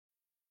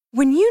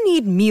When you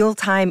need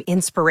mealtime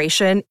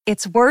inspiration,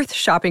 it's worth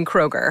shopping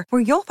Kroger,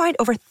 where you'll find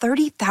over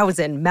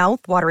 30,000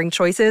 mouth-watering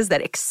choices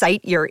that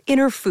excite your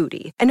inner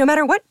foodie. And no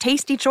matter what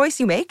tasty choice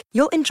you make,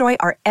 you'll enjoy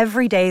our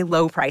everyday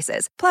low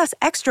prices, plus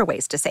extra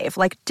ways to save,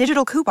 like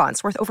digital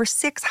coupons worth over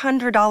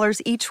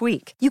 $600 each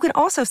week. You can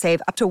also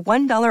save up to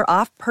 $1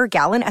 off per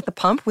gallon at the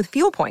pump with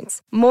fuel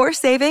points. More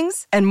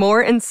savings and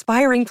more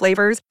inspiring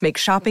flavors make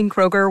shopping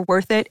Kroger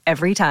worth it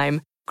every time.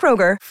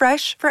 Kroger,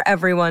 fresh for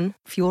everyone.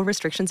 Fuel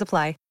restrictions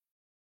apply.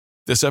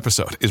 This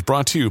episode is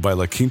brought to you by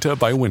La Quinta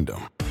by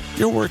Wyndham.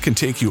 Your work can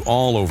take you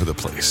all over the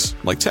place,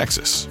 like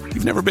Texas.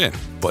 You've never been,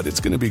 but it's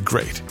going to be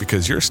great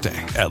because you're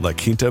staying at La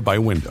Quinta by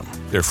Wyndham.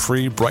 Their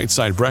free Bright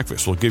Side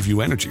breakfast will give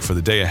you energy for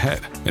the day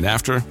ahead. And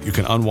after, you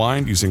can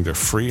unwind using their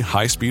free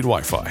high-speed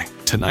Wi-Fi.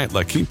 Tonight,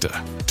 La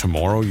Quinta.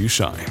 Tomorrow, you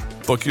shine.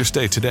 Book your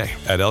stay today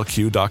at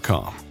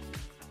lq.com.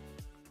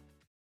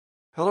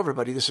 Hello,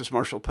 everybody. This is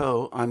Marshall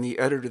Poe. I'm the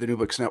editor of the New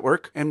Books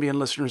Network. NBN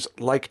listeners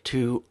like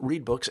to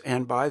read books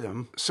and buy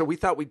them. So we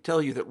thought we'd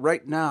tell you that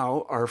right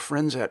now, our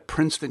friends at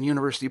Princeton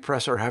University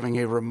Press are having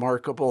a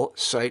remarkable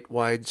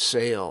site-wide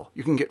sale.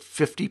 You can get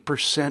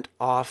 50%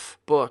 off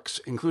books,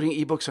 including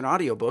ebooks and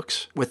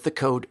audiobooks, with the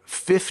code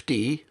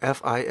 50,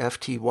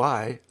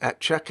 F-I-F-T-Y, at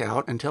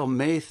checkout until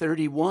May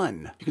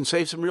 31. You can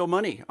save some real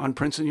money on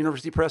Princeton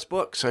University Press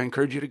books. I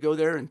encourage you to go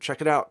there and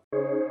check it out.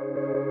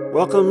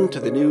 Welcome to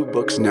the New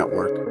Books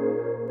Network.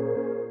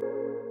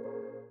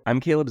 I'm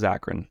Caleb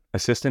Zachrin,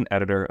 assistant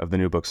editor of the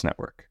New Books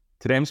Network.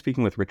 Today I'm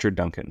speaking with Richard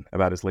Duncan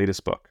about his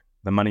latest book,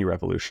 The Money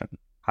Revolution: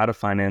 How to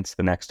Finance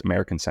the Next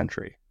American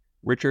Century.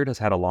 Richard has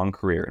had a long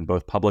career in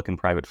both public and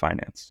private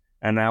finance,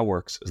 and now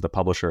works as the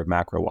publisher of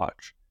Macro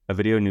Watch, a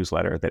video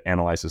newsletter that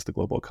analyzes the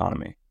global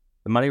economy.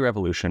 The Money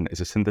Revolution is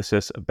a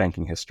synthesis of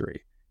banking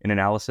history, an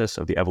analysis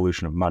of the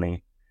evolution of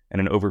money, and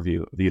an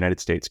overview of the United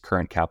States'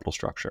 current capital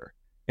structure.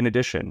 In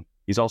addition,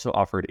 he's also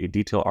offered a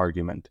detailed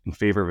argument in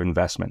favor of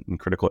investment in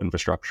critical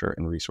infrastructure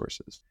and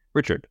resources.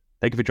 Richard,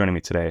 thank you for joining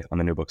me today on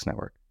the New Books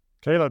Network.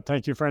 Caleb,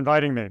 thank you for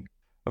inviting me.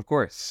 Of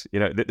course.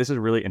 This is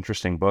a really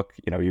interesting book.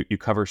 You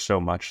cover so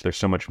much. There's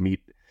so much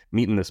meat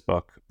in this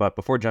book. But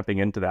before jumping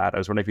into that, I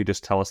was wondering if you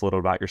just tell us a little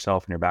about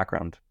yourself and your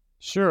background.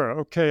 Sure.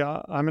 Okay.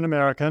 I'm an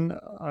American.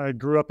 I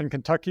grew up in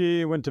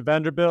Kentucky, went to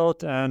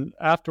Vanderbilt, and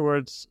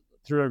afterwards,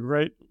 through a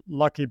great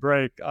lucky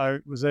break, I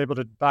was able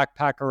to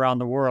backpack around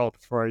the world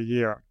for a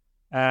year.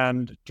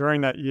 And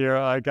during that year,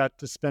 I got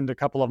to spend a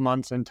couple of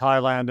months in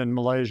Thailand and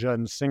Malaysia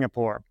and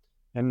Singapore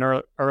in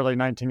early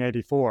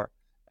 1984.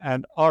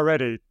 And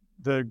already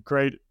the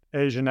great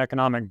Asian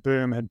economic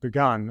boom had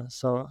begun.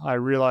 So I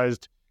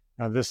realized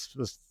this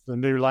was the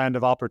new land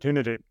of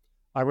opportunity.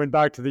 I went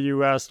back to the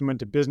U.S. and went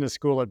to business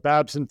school at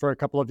Babson for a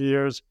couple of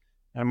years.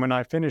 And when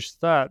I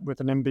finished that with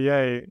an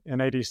MBA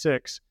in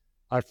 '86,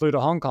 I flew to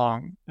Hong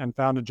Kong and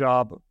found a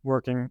job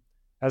working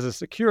as a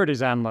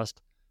securities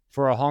analyst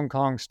for a Hong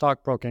Kong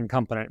stockbroking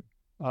company,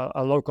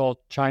 a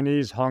local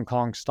Chinese Hong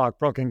Kong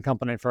stockbroking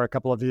company for a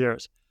couple of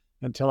years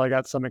until I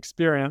got some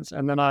experience.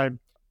 And then I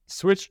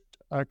switched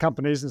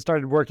companies and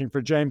started working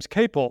for James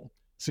Capel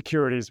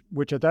Securities,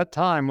 which at that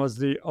time was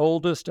the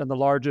oldest and the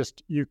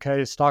largest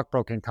UK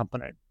stockbroking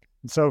company.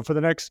 And so for the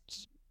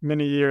next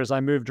many years, I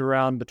moved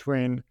around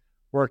between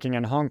working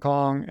in Hong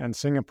Kong and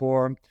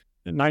Singapore.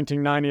 In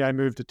 1990, I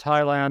moved to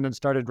Thailand and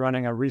started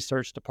running a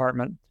research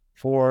department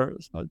for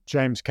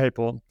James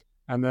Capel.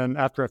 And then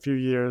after a few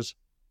years,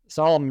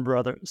 Salomon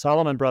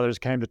Brothers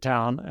came to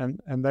town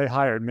and they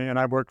hired me, and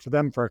I worked for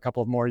them for a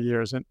couple of more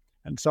years. And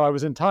so I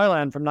was in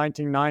Thailand from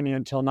 1990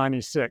 until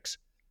 96.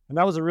 And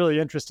that was a really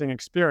interesting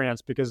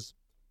experience because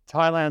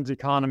Thailand's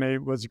economy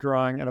was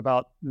growing at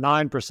about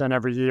 9%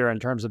 every year in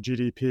terms of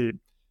GDP.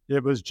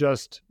 It was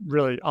just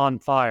really on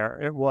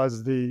fire. It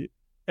was the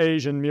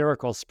Asian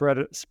miracle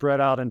spread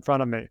out in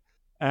front of me.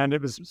 And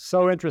it was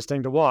so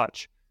interesting to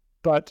watch.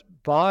 But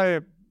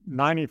by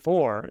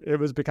 94, it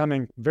was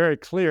becoming very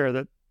clear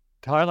that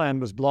Thailand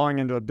was blowing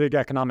into a big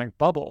economic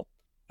bubble.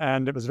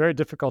 And it was very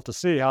difficult to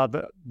see how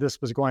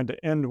this was going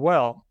to end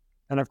well.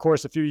 And of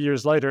course, a few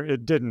years later,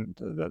 it didn't.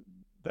 The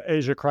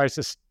Asia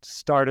crisis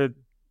started.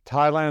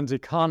 Thailand's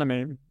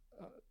economy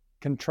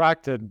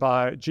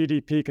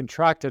GDP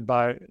contracted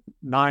by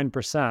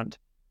 9%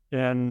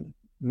 in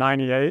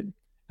 98.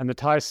 And the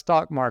Thai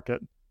stock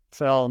market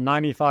fell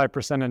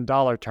 95% in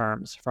dollar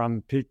terms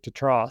from peak to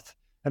trough.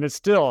 And it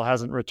still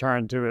hasn't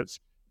returned to its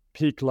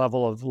peak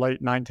level of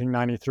late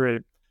 1993.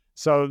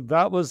 So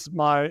that was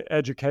my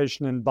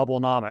education in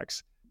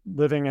bubblenomics,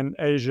 living in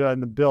Asia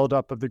and the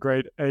buildup of the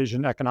great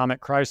Asian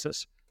economic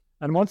crisis.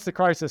 And once the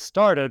crisis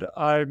started,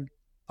 I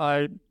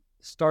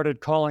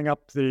started calling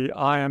up the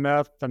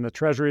IMF and the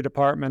Treasury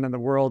Department and the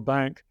World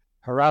Bank,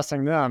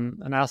 harassing them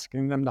and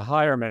asking them to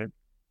hire me.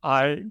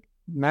 I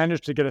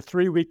managed to get a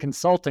 3-week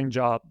consulting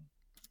job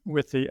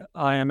with the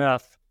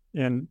IMF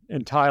in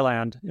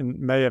Thailand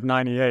in May of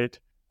 98.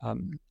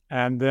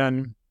 And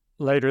then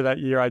later that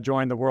year, I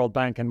joined the World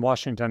Bank in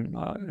Washington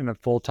in a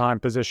full-time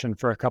position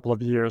for a couple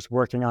of years,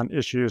 working on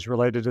issues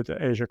related to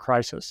the Asia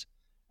crisis.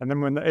 And then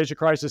when the Asia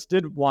crisis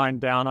did wind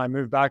down, I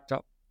moved back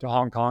to to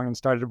Hong Kong and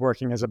started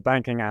working as a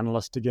banking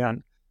analyst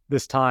again,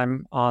 this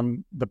time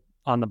on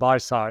the buy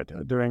side,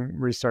 doing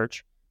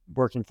research,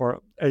 working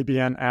for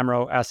ABN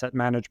AMRO Asset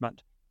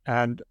Management.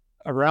 And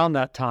around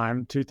that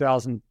time,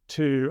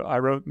 2002, I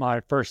wrote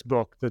my first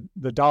book,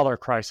 The Dollar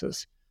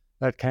Crisis,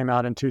 that came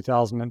out in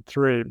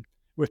 2003.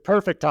 With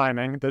perfect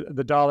timing,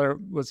 the dollar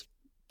was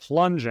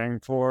plunging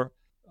for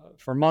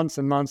months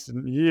and months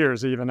and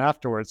years even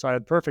afterwards. So I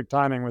had perfect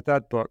timing with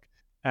that book.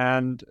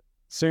 And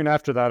soon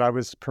after that, I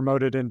was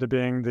promoted into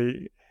being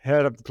the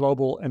head of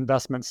global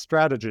investment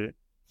strategy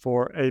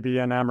for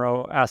ABN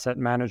AMRO Asset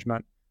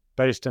Management,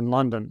 based in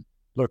London,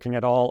 looking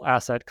at all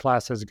asset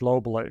classes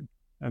globally.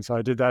 And so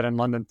I did that in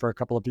London for a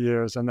couple of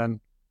years and then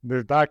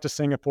moved back to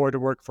Singapore to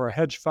work for a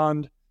hedge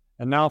fund.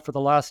 And now for the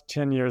last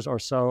 10 years or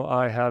so,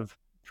 I have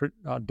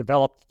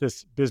developed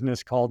this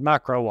business called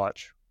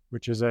MacroWatch,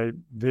 which is a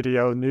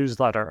video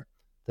newsletter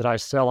that I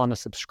sell on a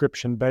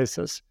subscription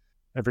basis.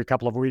 Every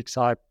couple of weeks,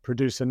 I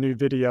produce a new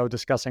video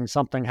discussing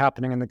something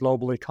happening in the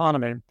global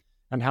economy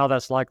and how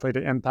that's likely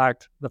to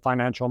impact the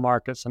financial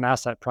markets and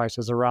asset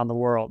prices around the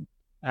world.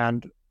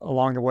 And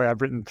along the way,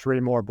 I've written 3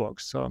 more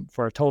books, so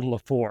for a total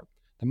of 4.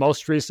 The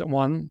most recent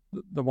one,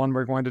 the one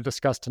we're going to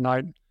discuss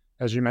tonight,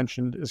 as you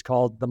mentioned, is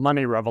called The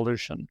Money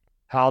Revolution: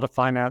 How to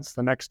Finance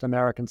the Next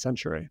American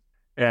Century.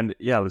 And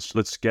yeah,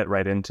 let's get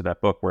right into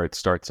that book where it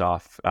starts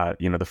off.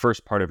 The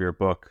first part of your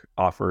book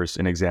offers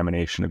an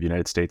examination of the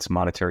United States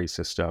monetary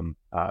system,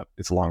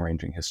 its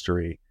long-ranging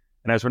history.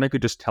 And I was wondering if you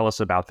could just tell us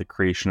about the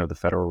creation of the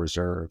Federal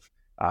Reserve.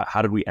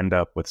 How did we end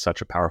up with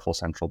such a powerful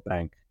central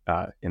bank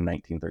in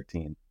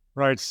 1913?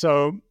 Right.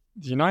 So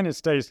the United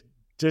States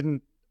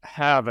didn't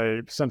have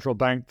a central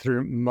bank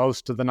through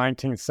most of the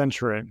 19th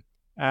century.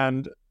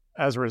 And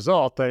as a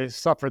result, they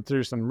suffered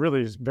through some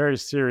really very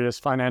serious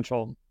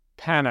financial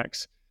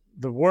panics.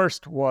 The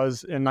worst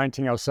was in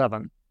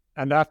 1907.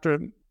 And after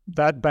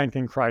that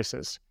banking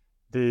crisis,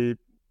 the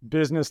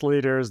business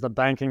leaders, the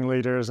banking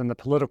leaders, and the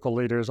political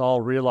leaders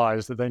all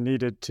realized that they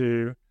needed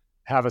to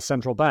have a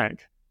central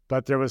bank.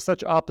 But there was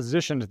such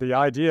opposition to the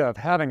idea of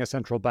having a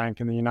central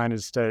bank in the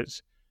United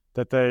States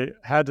that they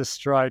had to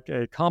strike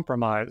a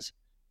compromise.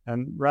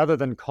 And rather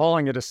than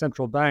calling it a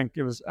central bank,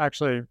 it was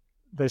actually,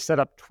 they set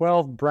up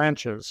 12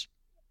 branches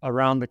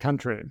around the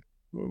country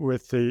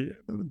with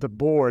the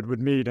board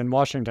would meet in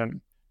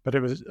Washington. But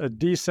it was a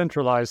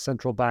decentralized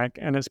central bank,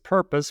 and its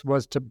purpose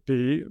was to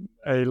be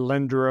a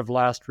lender of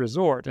last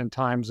resort in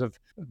times of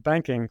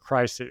banking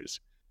crises.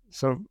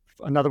 So,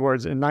 in other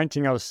words, in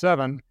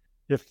 1907,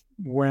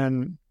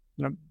 when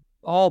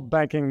all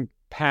banking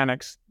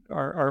panics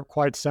are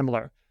quite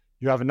similar.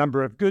 You have a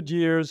number of good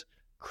years,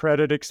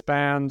 credit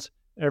expands,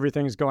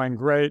 everything's going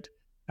great,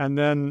 and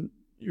then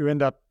you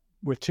end up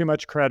with too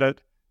much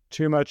credit,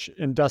 too much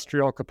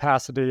industrial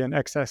capacity and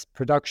excess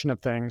production of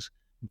things,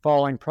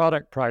 falling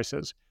product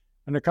prices.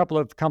 And a couple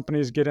of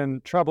companies get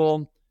in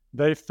trouble,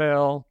 they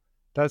fail.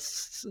 That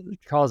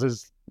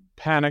causes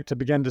panic to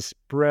begin to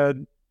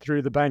spread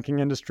through the banking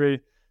industry.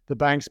 The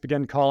banks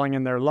begin calling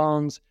in their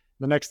loans.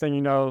 The next thing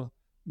you know,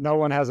 no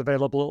one has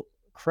available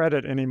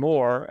credit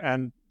anymore,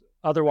 and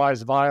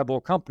otherwise viable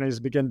companies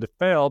begin to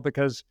fail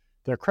because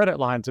their credit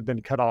lines have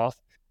been cut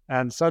off.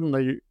 And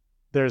suddenly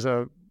there's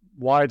a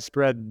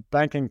widespread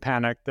banking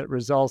panic that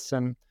results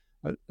in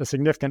a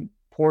significant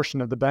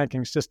portion of the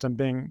banking system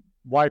being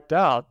wiped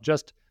out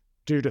just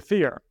due to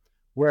fear.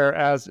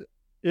 Whereas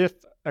if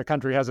a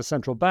country has a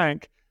central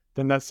bank,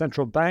 then that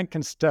central bank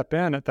can step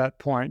in at that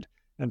point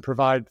and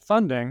provide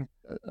funding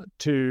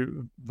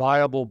to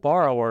viable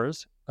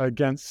borrowers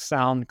against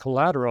sound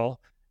collateral,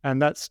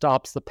 and that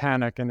stops the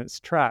panic in its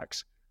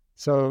tracks.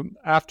 So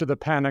after the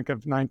panic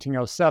of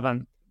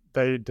 1907,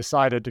 they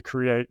decided to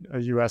create a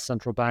U.S.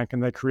 central bank,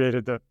 and they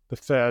created the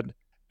Fed.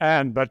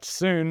 But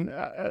soon,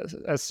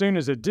 as soon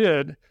as it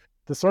did,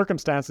 the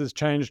circumstances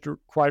changed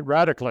quite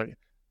radically.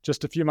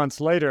 Just a few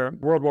months later,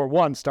 World War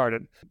I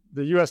started.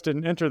 The U.S.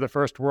 didn't enter the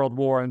First World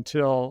War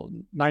until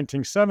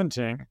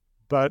 1917,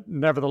 but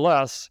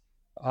nevertheless,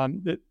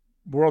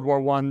 World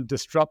War I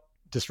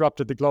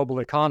disrupted the global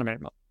economy.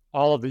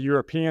 All of the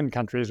European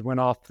countries went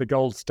off the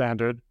gold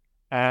standard,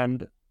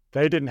 and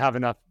they didn't have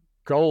enough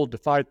gold to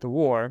fight the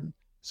war,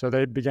 so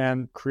they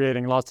began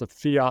creating lots of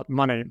fiat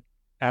money.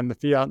 And the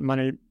fiat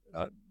money,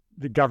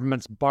 the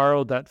governments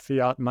borrowed that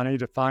fiat money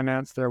to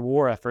finance their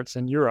war efforts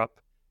in Europe.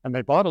 And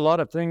they bought a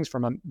lot of things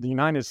from the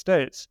United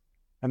States,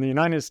 and the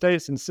United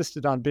States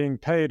insisted on being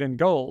paid in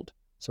gold.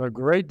 So a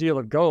great deal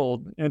of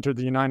gold entered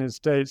the United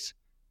States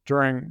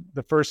during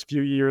the first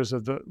few years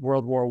of the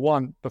World War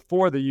I,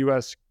 before the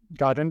U.S.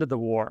 got into the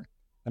war.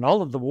 And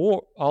all of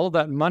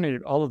that money,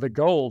 all of the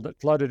gold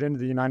that flooded into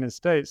the United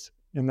States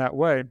in that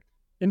way,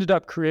 ended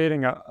up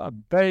creating a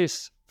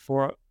base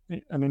for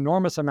an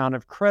enormous amount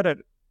of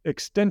credit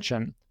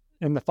extension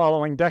in the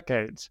following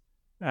decades.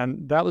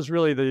 And that was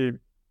really the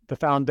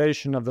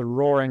foundation of the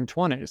Roaring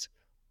 '20s.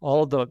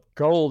 All of the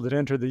gold that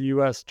entered the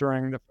U.S.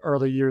 during the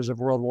early years of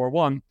World War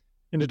I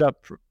ended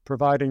up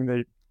providing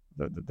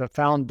the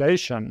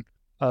foundation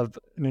of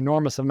an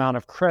enormous amount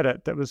of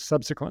credit that was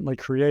subsequently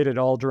created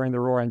all during the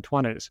Roaring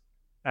 '20s.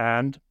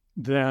 And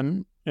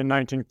then in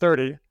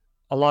 1930,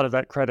 a lot of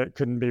that credit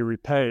couldn't be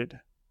repaid.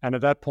 And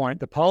at that point,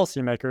 the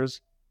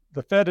policymakers,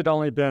 the Fed had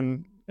only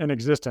been in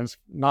existence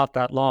not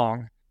that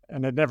long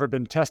and had never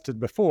been tested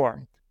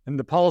before. And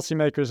the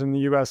policymakers in the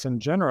U.S. in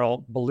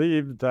general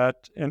believed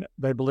in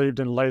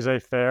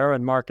laissez-faire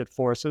and market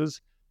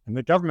forces, and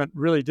the government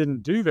really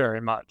didn't do very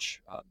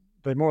much.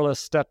 They more or less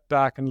stepped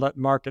back and let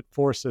market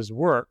forces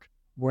work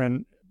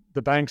when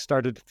the banks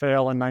started to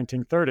fail in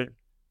 1930.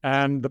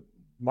 And the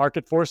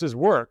market forces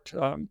worked.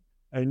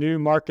 A new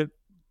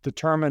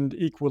market-determined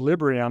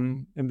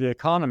equilibrium in the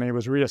economy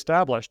was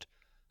reestablished.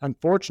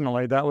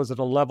 Unfortunately, that was at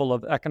a level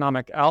of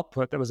economic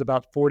output that was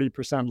about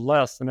 40%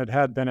 less than it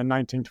had been in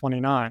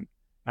 1929.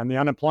 And the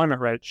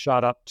unemployment rate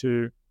shot up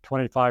to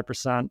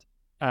 25%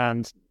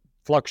 and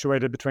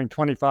fluctuated between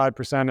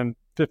 25% and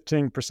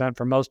 15%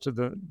 for most of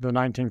the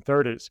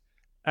 1930s.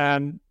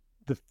 And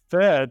the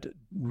Fed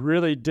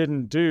really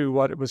didn't do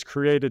what it was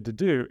created to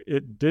do.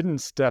 It didn't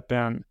step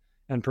in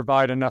and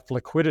provide enough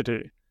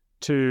liquidity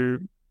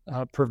to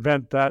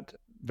prevent that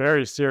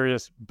very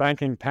serious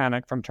banking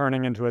panic from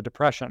turning into a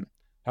depression.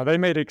 Now, they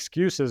made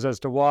excuses as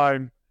to why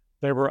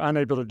they were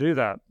unable to do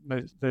that.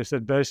 They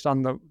said based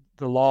on the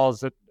laws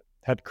that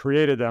had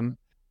created them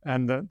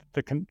and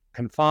the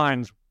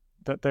confines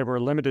that they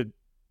were limited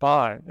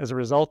by as a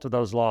result of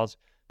those laws,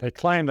 they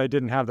claimed they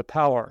didn't have the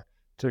power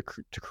to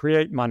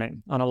create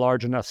money on a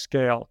large enough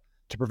scale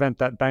to prevent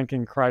that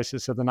banking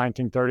crisis of the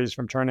 1930s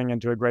from turning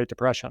into a Great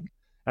Depression.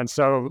 And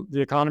so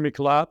the economy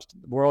collapsed,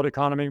 the world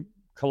economy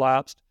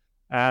collapsed,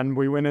 and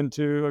we went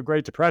into a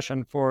Great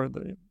Depression for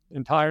the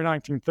entire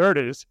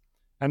 1930s.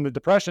 And the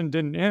Depression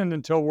didn't end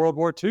until World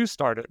War II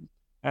started.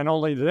 And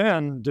only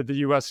then did the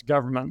U.S.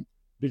 government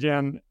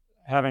begin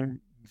having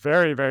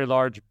very, very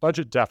large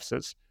budget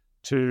deficits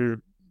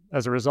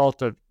as a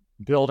result of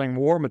building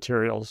war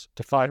materials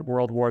to fight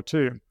World War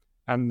II.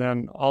 And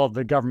then all of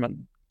the government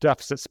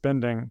deficit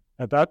spending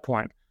at that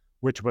point,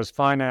 which was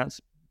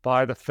financed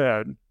by the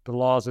Fed. The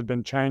laws had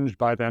been changed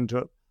by then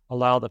to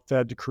allow the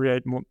Fed to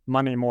create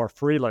money more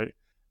freely.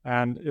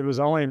 And it was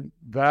only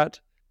that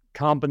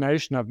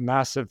combination of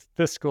massive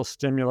fiscal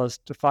stimulus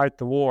to fight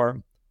the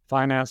war,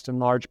 financed in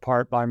large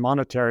part by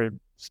monetary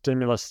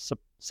stimulus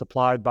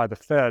supplied by the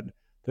Fed,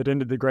 that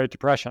ended the Great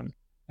Depression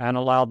and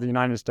allowed the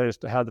United States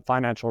to have the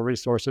financial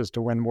resources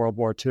to win World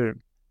War II.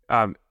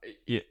 I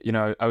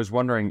was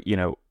wondering,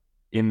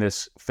 in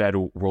this Fed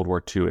World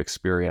War II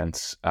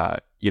experience,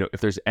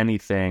 if there's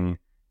anything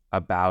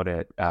about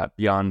it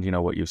beyond,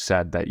 what you've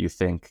said that you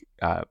think,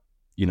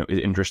 is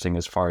interesting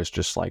as far as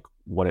just like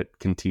what it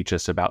can teach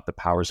us about the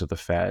powers of the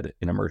Fed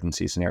in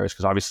emergency scenarios.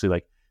 Because obviously,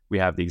 like we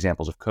have the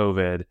examples of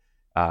COVID,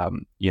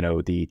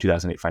 the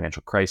 2008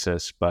 financial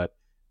crisis, but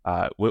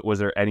was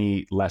there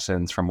any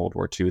lessons from World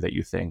War II that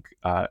you think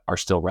are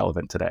still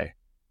relevant today?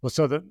 Well,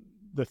 so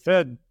the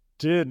Fed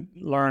did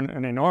learn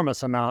an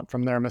enormous amount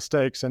from their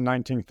mistakes in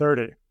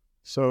 1930.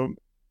 So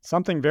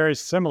something very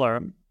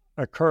similar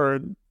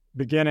occurred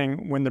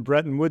beginning when the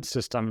Bretton Woods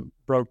system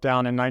broke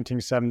down in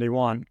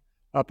 1971.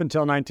 Up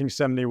until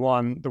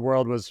 1971, the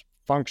world was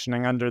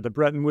functioning under the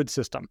Bretton Woods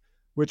system,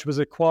 which was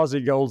a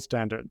quasi-gold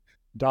standard.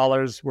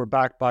 Dollars were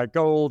backed by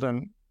gold,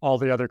 and all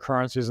the other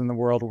currencies in the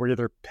world were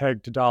either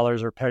pegged to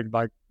dollars or pegged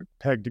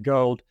to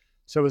gold.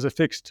 So it was a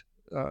fixed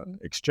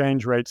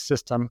exchange rate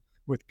system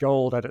with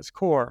gold at its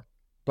core.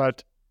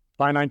 But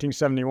by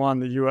 1971,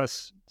 the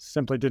U.S.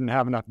 simply didn't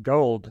have enough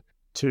gold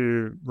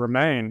to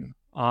remain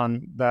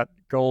on that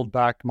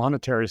gold-backed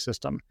monetary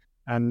system.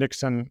 And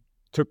Nixon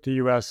took the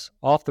U.S.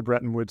 off the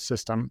Bretton Woods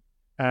system,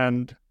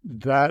 and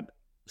that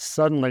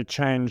suddenly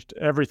changed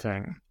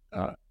everything.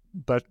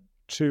 But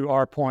to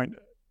our point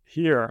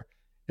here,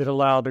 it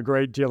allowed a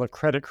great deal of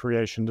credit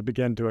creation to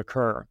begin to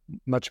occur,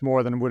 much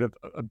more than would have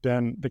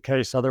been the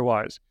case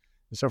otherwise.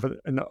 So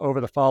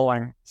over the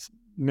following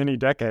many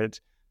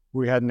decades,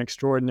 we had an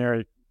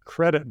extraordinary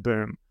credit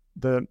boom.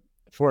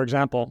 For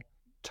example,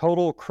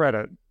 total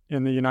credit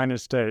in the United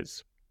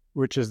States,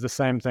 which is the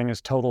same thing as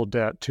total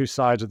debt, two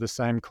sides of the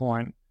same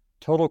coin.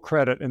 Total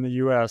credit in the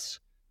U.S.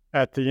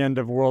 at the end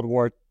of World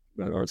War,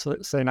 or say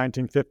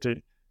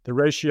 1950, the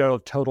ratio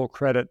of total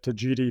credit to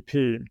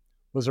GDP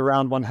was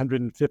around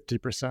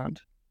 150%.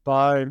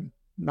 By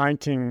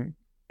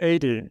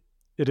 1980,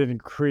 it had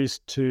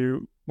increased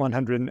to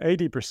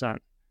 180%.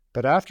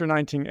 But after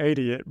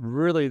 1980, it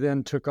really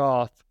then took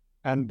off.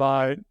 And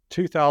by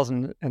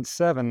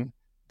 2007,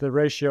 the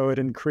ratio had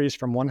increased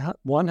from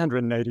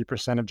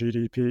 180% of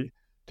GDP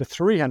to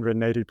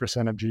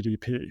 380% of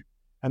GDP.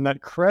 And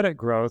that credit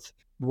growth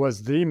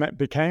was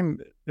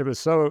it was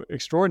so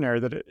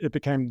extraordinary that it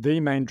became the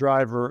main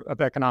driver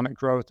of economic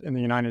growth in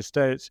the United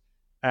States.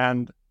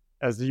 And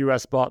as the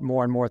U.S. bought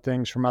more and more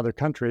things from other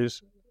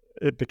countries,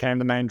 it became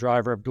the main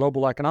driver of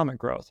global economic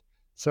growth.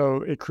 So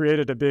it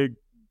created a big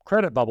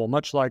credit bubble,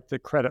 much like the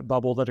credit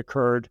bubble that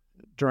occurred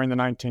during the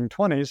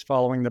 1920s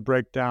following the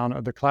breakdown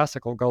of the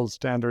classical gold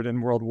standard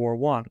in World War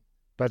I.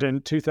 But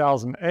in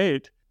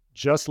 2008,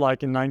 just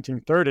like in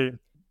 1930,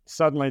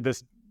 suddenly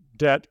this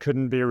debt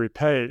couldn't be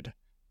repaid.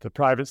 The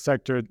private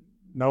sector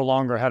no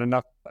longer had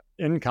enough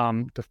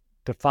income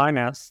to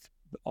finance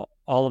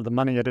all of the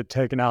money it had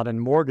taken out in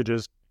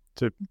mortgages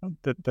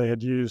that they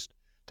had used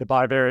to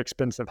buy very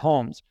expensive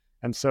homes.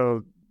 And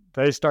so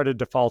they started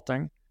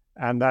defaulting,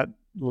 and that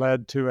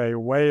led to a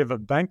wave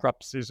of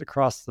bankruptcies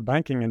across the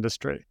banking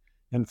industry.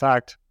 In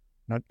fact,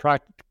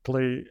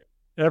 practically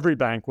every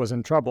bank was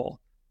in trouble.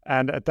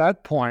 And at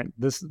that point,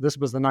 this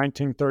was the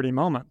 1930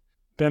 moment.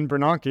 Ben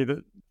Bernanke,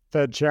 the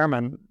Fed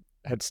chairman,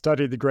 had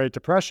studied the Great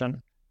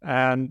Depression,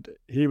 and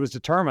he was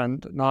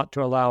determined not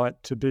to allow it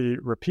to be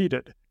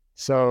repeated.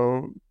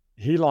 So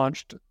he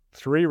launched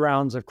 3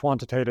 rounds of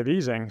quantitative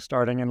easing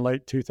starting in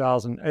late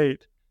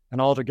 2008,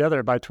 and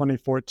altogether by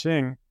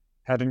 2014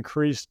 had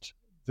increased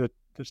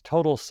the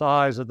total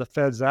size of the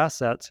Fed's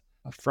assets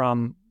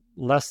from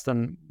less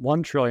than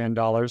 $1 trillion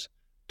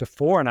to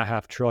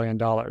 $4.5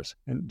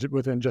 trillion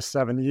within just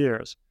 7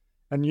 years,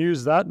 and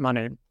used that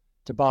money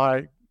to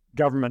buy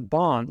government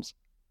bonds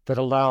that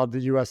allowed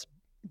the U.S.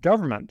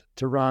 government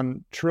to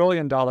run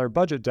trillion-dollar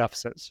budget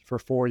deficits for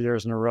 4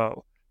 years in a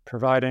row,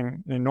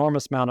 providing an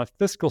enormous amount of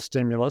fiscal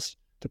stimulus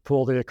to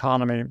pull the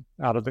economy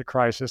out of the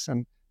crisis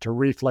and to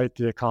reflate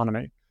the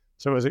economy.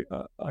 So it was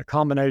a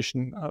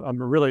combination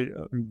of a really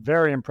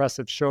very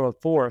impressive show of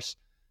force,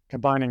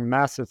 combining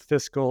massive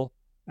fiscal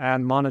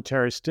and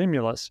monetary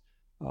stimulus,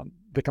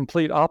 the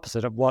complete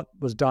opposite of what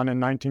was done in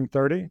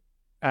 1930.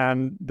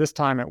 And this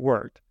time it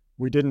worked.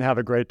 We didn't have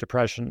a Great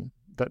Depression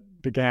that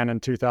began in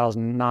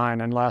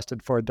 2009 and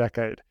lasted for a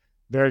decade.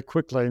 Very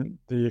quickly,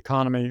 the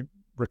economy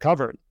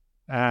recovered,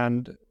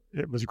 and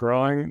it was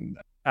growing.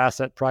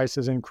 Asset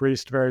prices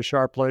increased very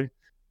sharply,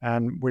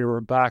 and we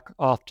were back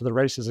off to the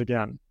races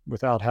again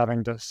without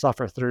having to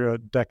suffer through a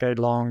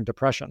decade-long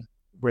depression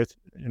with,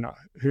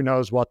 who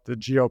knows what the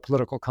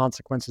geopolitical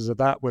consequences of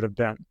that would have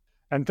been.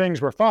 And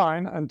things were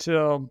fine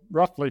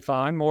roughly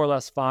fine, more or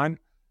less fine,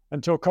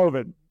 until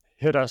COVID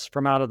hit us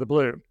from out of the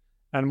blue.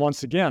 And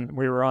once again,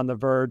 we were on the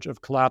verge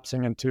of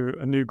collapsing into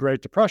a new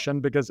Great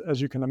Depression because,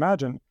 as you can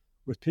imagine,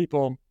 with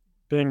people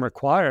being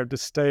required to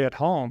stay at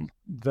home,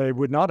 they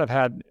would not have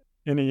had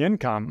any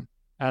income,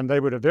 and they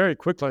would have very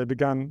quickly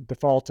begun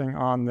defaulting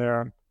on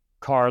their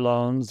car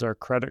loans, their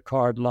credit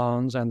card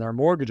loans, and their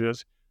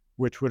mortgages,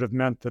 which would have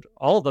meant that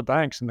all the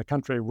banks in the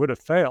country would have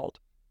failed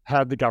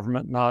had the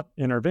government not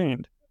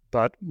intervened.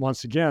 But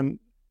once again,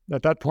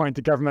 at that point,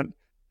 the government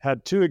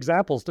had 2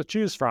 examples to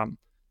choose from.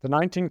 The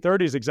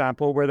 1930s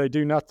example, where they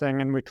do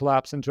nothing and we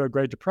collapse into a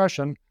Great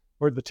Depression,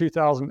 or the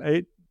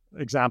 2008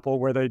 example,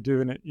 where they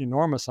do an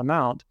enormous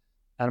amount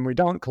and we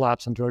don't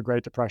collapse into a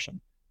Great Depression.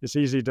 It's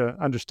easy to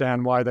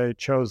understand why they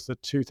chose the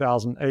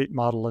 2008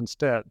 model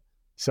instead.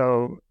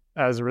 So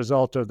as a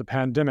result of the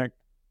pandemic,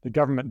 the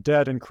government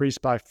debt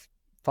increased by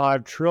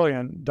 $5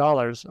 trillion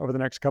over the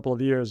next couple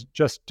of years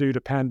just due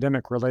to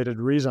pandemic-related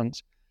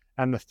reasons.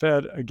 And the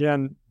Fed,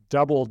 again,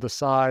 doubled the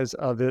size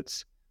of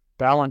its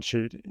balance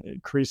sheet,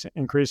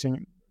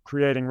 increasing,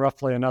 creating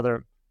roughly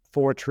another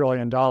 $4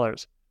 trillion,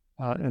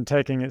 and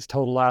taking its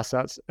total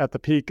assets at the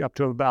peak up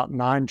to about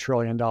 $9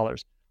 trillion,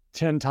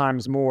 10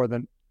 times more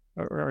than,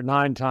 or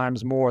 9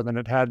 times more than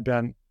it had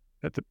been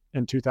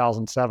in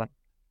 2007.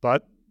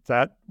 But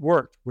that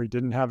worked. We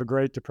didn't have a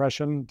Great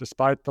Depression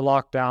despite the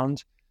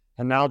lockdowns,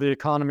 and now the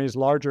economy is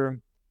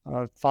larger,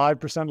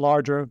 5%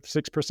 larger,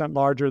 6%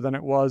 larger than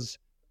it was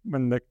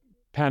when the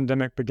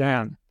pandemic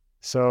began.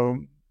 So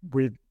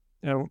we've,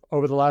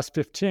 over the last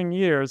 15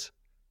 years,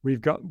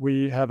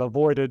 we have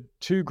avoided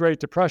 2 Great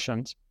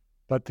Depressions,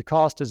 but the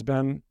cost has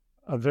been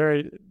a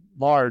very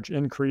large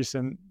increase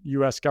in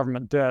U.S.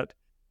 government debt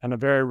and a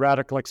very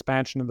radical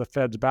expansion of the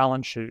Fed's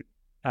balance sheet.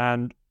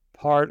 And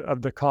part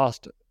of the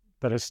cost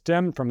that has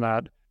stemmed from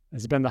that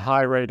has been the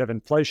high rate of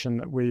inflation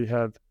that we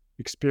have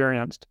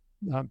experienced,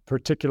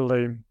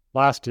 particularly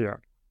last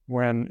year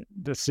when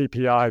the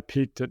CPI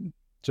peaked at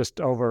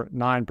just over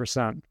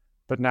 9%.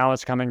 But now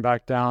it's coming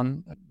back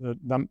down.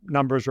 The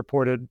numbers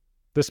reported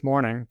this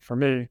morning, for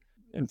me,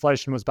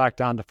 inflation was back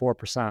down to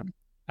 4%.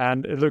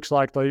 And it looks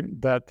likely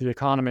that the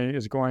economy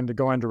is going to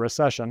go into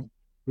recession,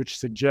 which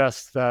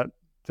suggests that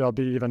there'll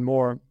be even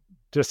more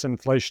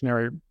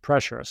disinflationary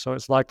pressure. So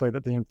it's likely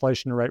that the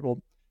inflation rate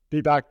will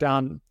be back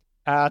down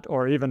at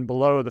or even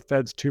below the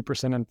Fed's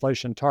 2%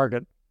 inflation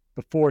target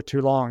before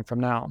too long from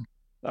now,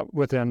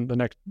 within the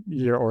next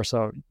year or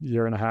so,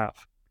 year and a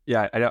half.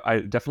 Yeah, I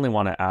definitely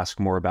want to ask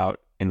more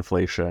about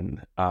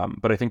inflation.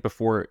 But I think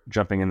before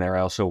jumping in there, I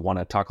also want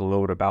to talk a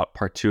little bit about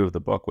part 2 of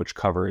the book, which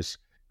covers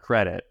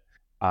credit.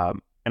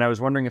 And I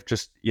was wondering if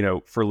just,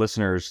 for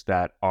listeners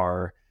that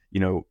are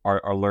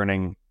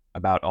learning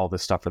about all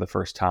this stuff for the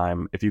first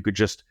time, if you could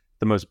just,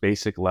 the most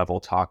basic level,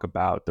 talk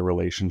about the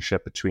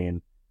relationship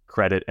between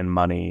credit and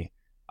money,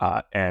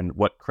 and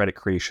what credit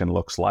creation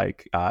looks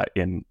like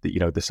in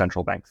the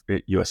central bank,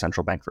 U.S.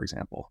 central bank, for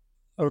example.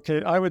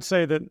 Okay, I would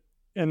say that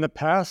in the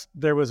past,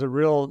 there was a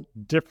real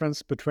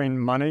difference between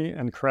money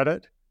and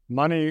credit.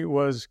 Money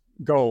was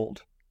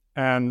gold,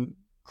 and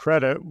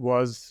credit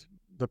was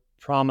the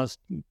promise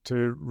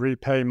to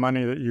repay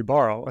money that you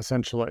borrow,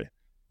 essentially.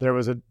 There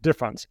was a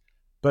difference.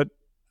 But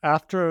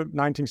after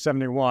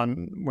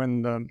 1971,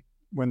 when the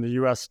when the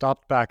U.S.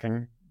 stopped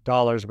backing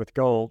dollars with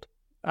gold.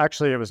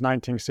 Actually, it was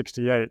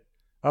 1968.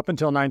 Up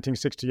until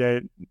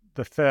 1968,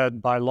 the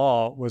Fed, by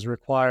law, was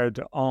required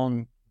to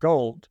own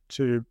gold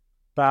to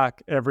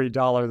back every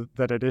dollar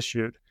that it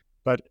issued.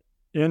 But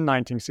in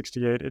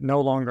 1968, it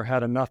no longer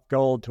had enough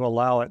gold to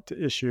allow it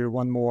to issue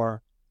one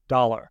more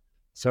dollar.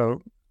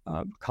 So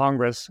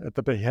Congress, at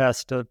the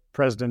behest of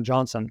President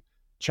Johnson,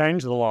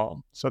 changed the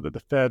law so that the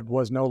Fed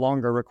was no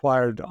longer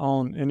required to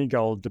own any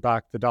gold to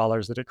back the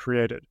dollars that it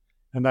created.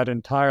 And that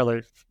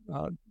entirely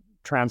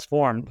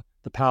transformed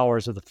the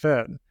powers of the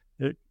Fed.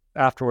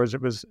 Afterwards,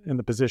 it was in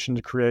the position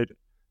to create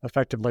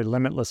effectively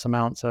limitless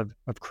amounts of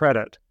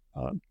credit.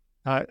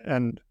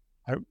 And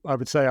I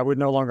would say I would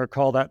no longer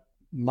call that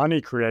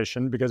money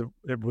creation because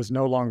it was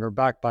no longer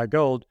backed by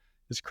gold.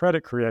 It's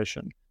credit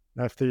creation.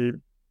 Now,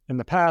 in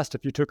the past,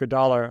 if you took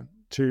 $1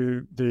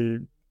 to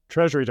the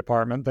Treasury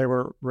Department, they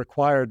were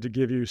required to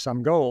give you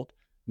some gold.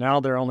 Now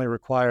they're only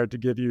required to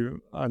give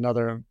you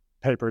another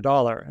paper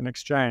dollar in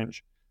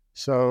exchange.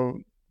 So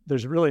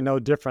there's really no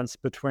difference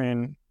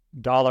between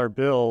dollar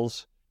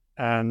bills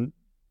and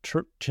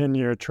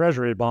 10-year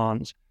Treasury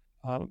bonds.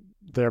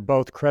 They're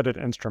both credit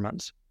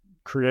instruments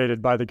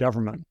created by the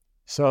government.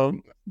 So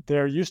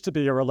there used to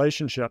be a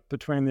relationship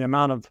between the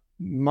amount of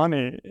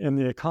money in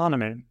the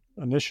economy,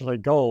 initially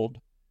gold,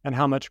 and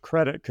how much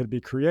credit could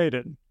be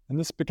created. And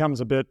this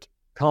becomes a bit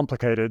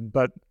complicated,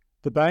 but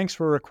the banks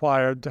were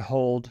required to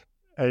hold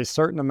a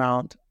certain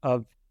amount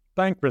of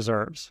bank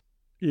reserves,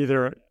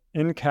 either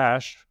in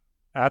cash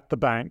at the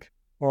bank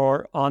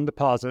or on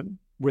deposit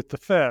with the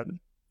Fed.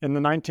 In the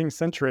 19th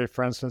century,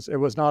 for instance, it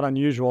was not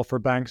unusual for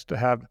banks to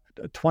have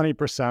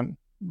 20%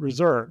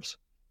 reserves.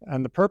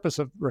 And the purpose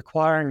of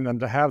requiring them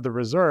to have the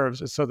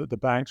reserves is so that the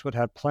banks would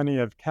have plenty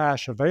of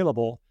cash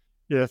available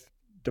if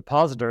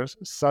depositors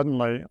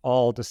suddenly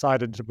all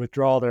decided to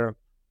withdraw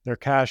their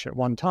cash at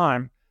one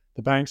time.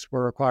 The banks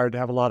were required to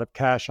have a lot of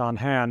cash on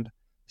hand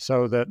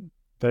so that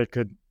they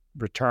could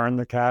return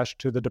the cash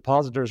to the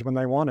depositors when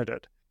they wanted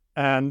it.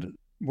 And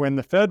when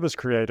the Fed was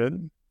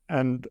created,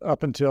 and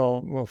up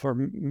until, for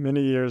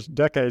many years,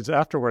 decades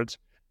afterwards,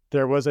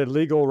 there was a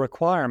legal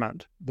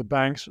requirement. The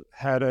banks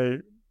had a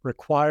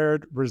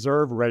required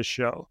reserve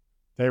ratio.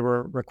 They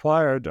were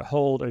required to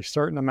hold a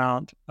certain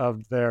amount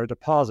of their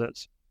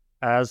deposits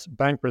as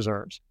bank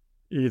reserves,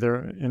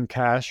 either in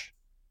cash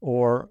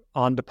or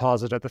on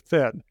deposit at the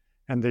Fed.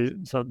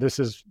 And so this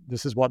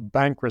is what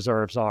bank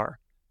reserves are.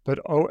 But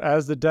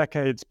as the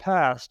decades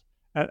passed,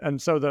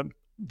 and so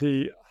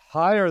the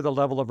higher the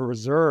level of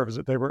reserves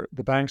that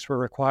the banks were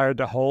required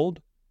to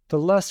hold, the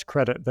less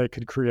credit they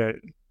could create.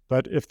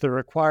 But if the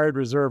required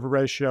reserve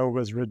ratio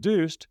was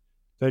reduced,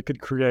 they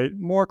could create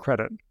more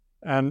credit.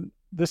 And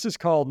this is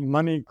called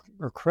money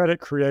or credit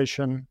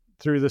creation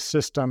through the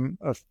system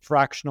of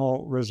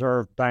fractional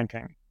reserve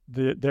banking.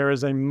 There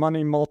is a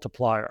money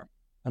multiplier.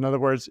 In other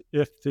words,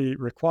 if the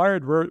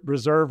required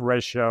reserve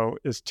ratio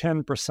is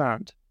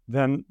 10%,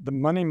 then the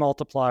money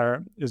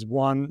multiplier is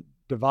 1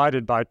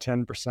 divided by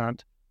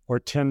 10%, or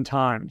 10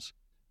 times.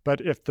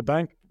 But if the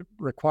bank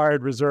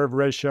required reserve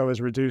ratio is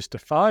reduced to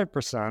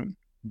 5%,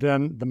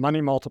 then the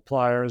money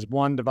multiplier is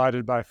 1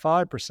 divided by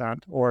 5%,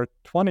 or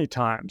 20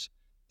 times.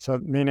 So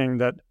meaning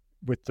that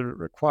with the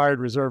required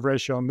reserve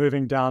ratio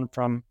moving down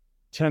from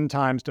 10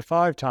 times to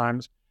 5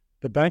 times,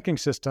 the banking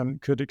system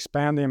could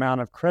expand the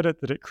amount of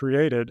credit that it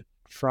created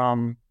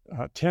from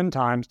 10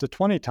 times to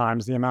 20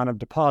 times the amount of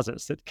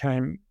deposits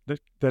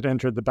that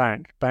entered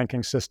the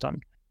banking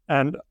system.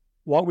 And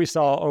what we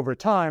saw over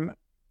time,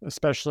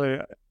 especially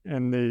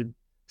in the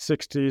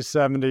 60s,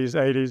 70s,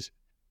 80s,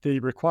 the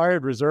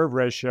required reserve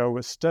ratio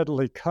was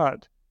steadily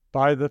cut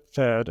by the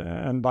Fed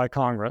and by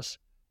Congress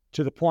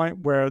to the point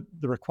where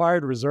the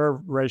required reserve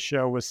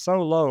ratio was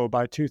so low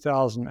by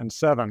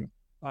 2007,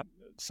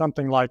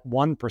 something like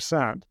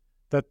 1%,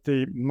 that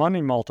the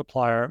money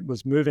multiplier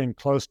was moving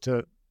close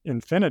to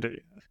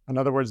infinity. In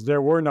other words,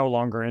 there were no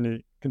longer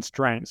any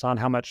constraints on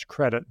how much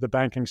credit the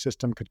banking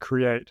system could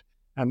create.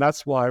 And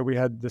that's why we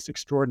had this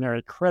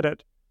extraordinary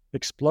credit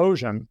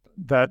explosion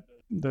that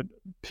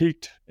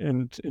peaked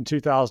in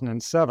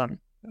 2007,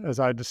 as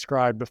I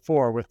described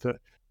before, with the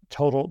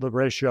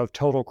ratio of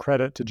total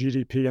credit to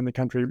GDP in the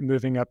country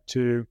moving up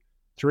to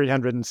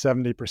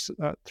 360 or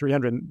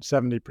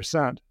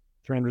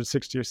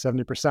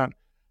 70%.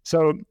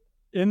 So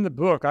in the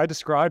book, I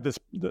described this.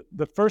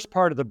 The first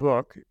part of the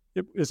book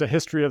is a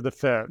history of the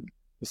Fed.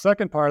 The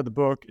second part of the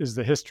book is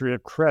the history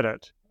of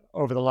credit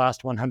over the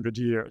last 100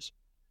 years.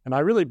 And I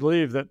really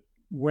believe that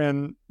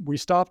when we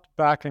stopped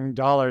backing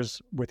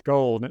dollars with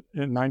gold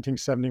in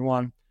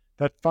 1971,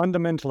 that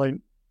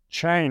fundamentally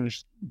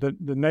changed the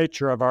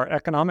nature of our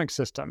economic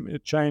system.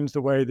 It changed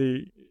the way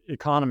the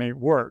economy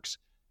works.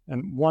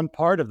 And one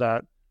part of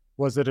that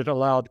was that it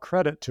allowed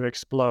credit to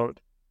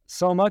explode.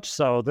 So much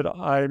so that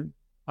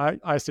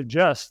I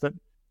suggest that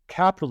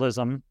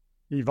capitalism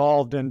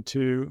evolved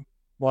into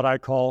what I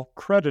call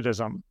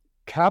creditism.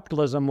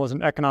 Capitalism was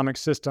an economic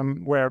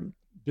system where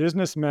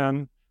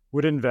businessmen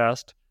would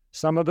invest.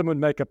 Some of them would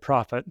make a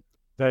profit.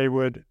 They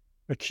would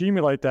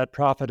accumulate that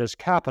profit as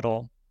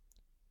capital,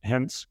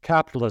 hence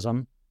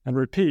capitalism, and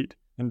repeat,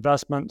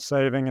 investment,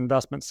 saving,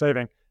 investment,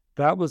 saving.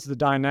 That was the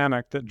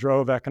dynamic that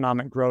drove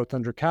economic growth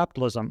under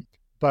capitalism.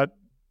 But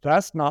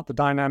that's not the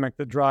dynamic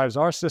that drives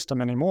our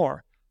system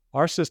anymore.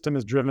 Our system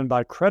is driven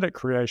by credit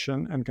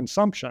creation and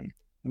consumption,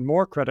 and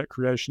more credit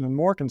creation and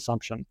more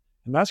consumption.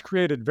 And that's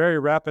created very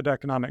rapid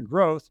economic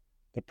growth.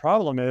 The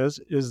problem is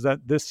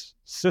that this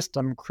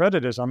system,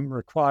 creditism,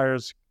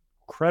 requires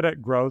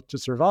credit growth to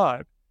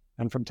survive.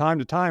 And from time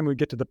to time, we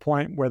get to the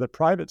point where the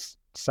private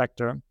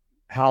sector,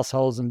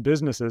 households and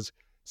businesses,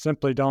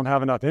 simply don't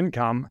have enough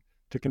income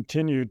to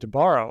continue to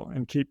borrow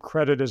and keep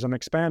creditism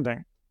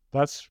expanding.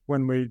 That's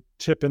when we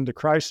tip into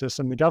crisis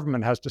and the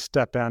government has to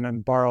step in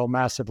and borrow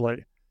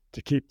massively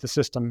to keep the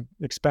system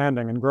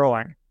expanding and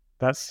growing.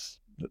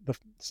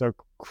 So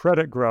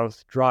credit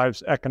growth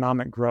drives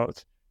economic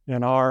growth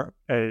in our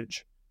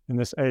age, in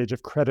this age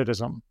of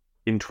creditism.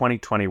 In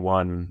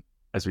 2021,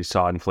 as we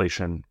saw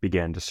inflation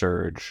began to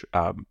surge,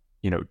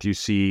 do you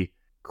see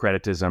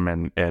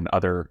creditism and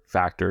other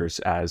factors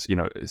as,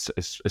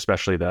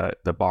 especially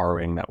the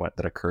borrowing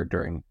that occurred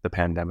during the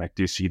pandemic?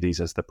 Do you see these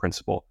as the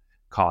principal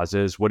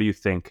causes? What do you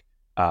think?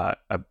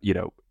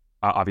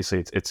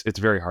 Obviously it's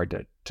very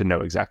hard to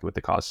know exactly what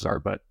the causes are,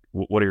 but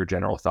what are your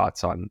general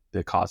thoughts on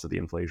the cause of the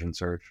inflation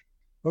surge?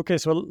 Okay,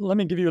 so let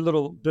me give you a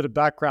little bit of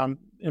background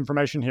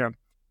information here.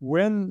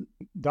 When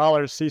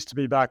dollars ceased to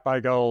be backed by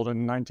gold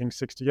in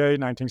 1968,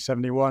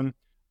 1971,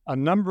 a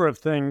number of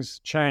things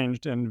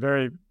changed in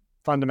very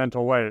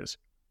fundamental ways.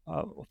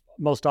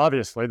 Most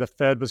obviously, the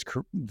Fed was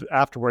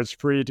afterwards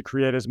free to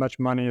create as much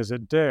money as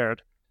it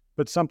dared.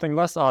 But something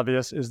less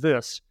obvious is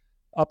this.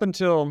 Up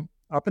until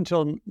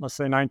let's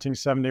say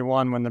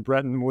 1971, when the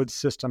Bretton Woods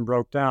system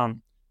broke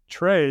down,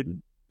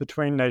 trade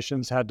between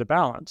nations had to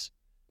balance.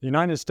 The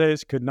United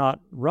States could not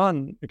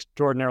run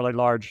extraordinarily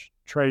large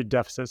trade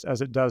deficits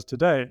as it does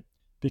today,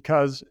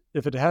 because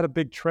if it had a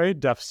big trade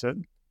deficit,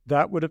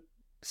 that would have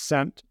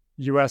sent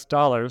U.S.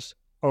 dollars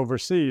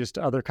overseas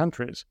to other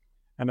countries.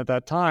 And at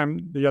that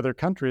time, the other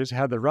countries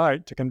had the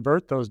right to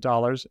convert those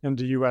dollars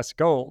into U.S.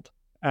 gold.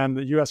 And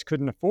the U.S.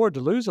 couldn't afford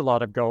to lose a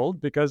lot of gold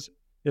because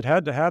it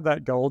had to have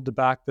that gold to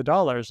back the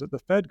dollars that the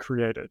Fed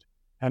created.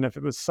 And if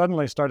it was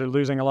suddenly started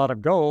losing a lot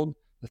of gold,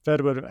 the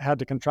Fed would have had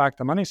to contract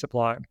the money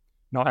supply.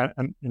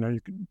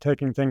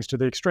 Taking things to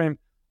the extreme,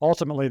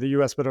 ultimately the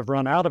U.S. would have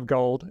run out of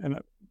gold, and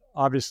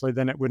obviously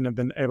then it wouldn't have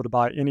been able to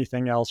buy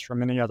anything else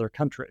from any other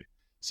country.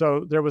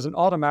 So there was an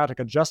automatic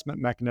adjustment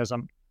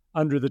mechanism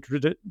under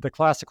the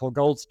classical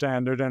gold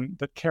standard and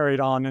that carried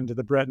on into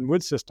the Bretton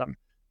Woods system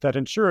that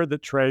ensured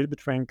that trade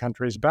between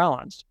countries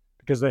balanced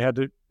because they had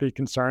to be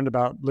concerned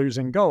about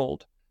losing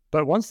gold.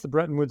 But once the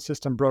Bretton Woods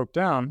system broke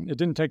down, it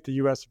didn't take the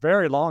U.S.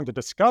 very long to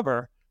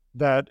discover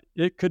that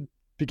it could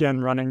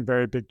begin running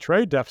very big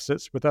trade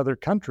deficits with other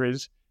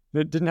countries.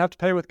 It didn't have to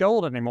pay with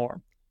gold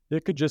anymore.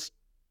 It could just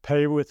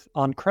pay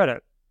on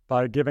credit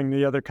by giving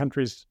the other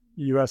countries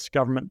U.S.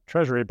 government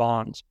treasury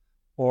bonds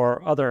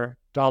or other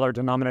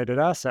dollar-denominated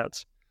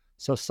assets.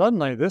 So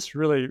suddenly, this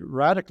really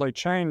radically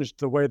changed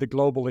the way the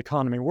global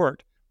economy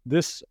worked.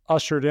 This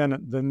ushered in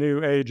the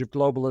new age of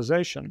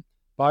globalization.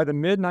 By the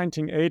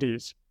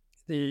mid-1980s,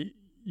 the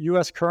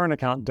U.S. current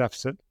account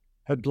deficit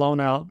had blown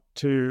out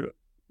to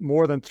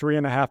more than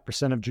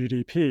 3.5% of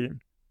GDP,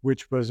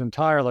 which was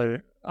entirely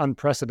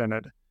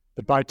unprecedented.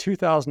 But by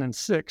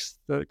 2006,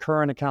 the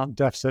current account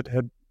deficit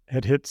had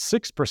hit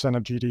 6%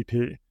 of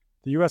GDP.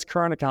 The U.S.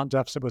 current account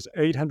deficit was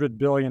 $800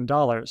 billion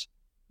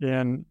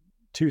in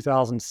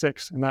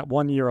 2006, in that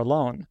 1 year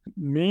alone,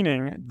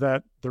 meaning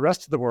that the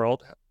rest of the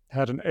world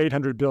had an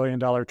 $800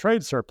 billion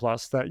trade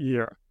surplus that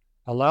year,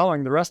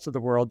 allowing the rest of the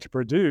world to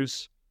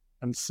produce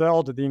and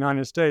sell to the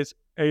United States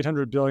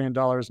 $800 billion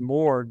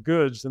more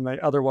goods than they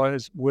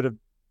otherwise would have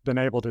been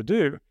able to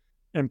do,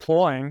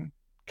 employing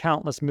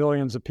countless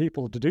millions of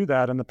people to do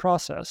that in the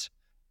process.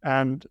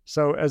 And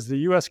so as the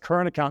U.S.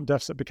 current account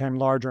deficit became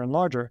larger and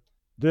larger,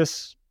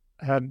 this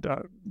had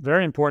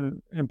very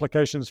important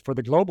implications for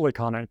the global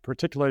economy,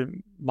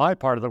 particularly my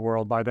part of the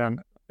world by then,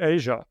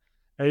 Asia.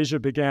 Asia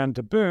began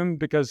to boom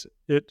because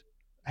it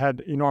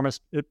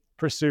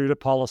pursued a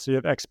policy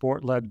of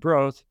export-led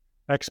growth,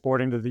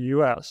 exporting to the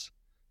U.S.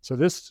 So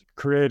this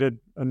created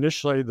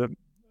initially the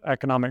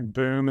economic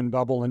boom and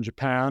bubble in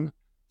Japan,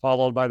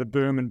 followed by the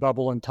boom and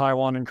bubble in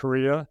Taiwan and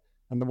Korea,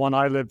 and the one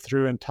I lived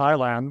through in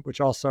Thailand, which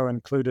also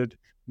included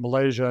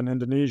Malaysia and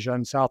Indonesia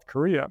and South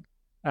Korea.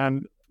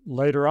 And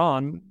later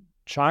on,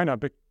 China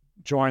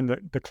joined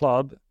the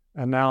club,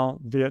 and now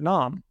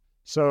Vietnam.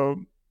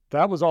 So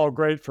that was all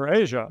great for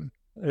Asia.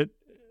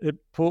 It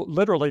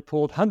literally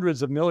pulled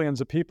hundreds of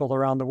millions of people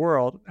around the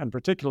world, and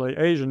particularly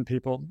Asian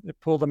people. It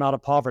pulled them out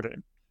of poverty.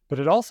 But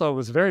it also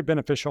was very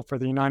beneficial for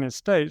the United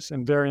States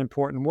in very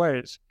important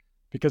ways,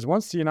 because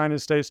once the United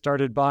States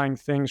started buying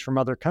things from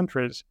other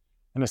countries,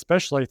 and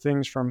especially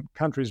things from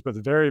countries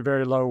with very,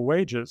 very low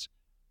wages,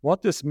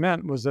 what this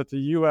meant was that the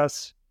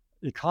U.S.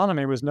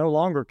 economy was no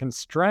longer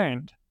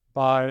constrained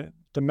by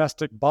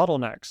domestic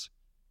bottlenecks.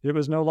 It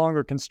was no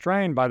longer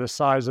constrained by the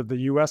size of the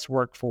U.S.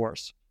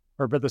 workforce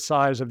or by the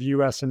size of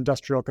U.S.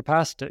 industrial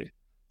capacity.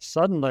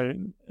 suddenly,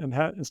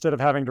 instead of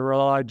having to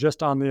rely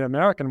just on the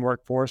American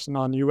workforce and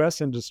on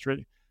U.S.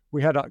 industry,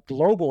 we had a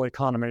global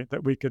economy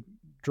that we could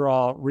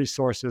draw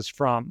resources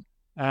from.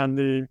 And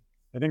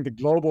I think the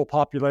global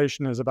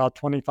population is about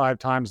 25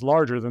 times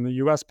larger than the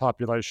U.S.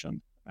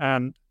 population.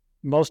 And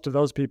most of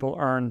those people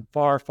earn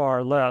far,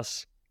 far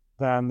less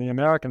than the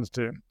Americans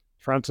do.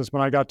 For instance,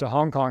 when I got to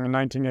Hong Kong in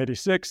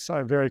 1986,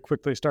 I very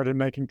quickly started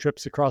making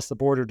trips across the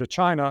border to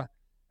China.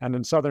 And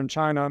in southern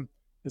China,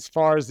 as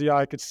far as the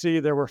eye could see,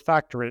 there were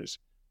factories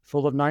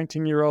full of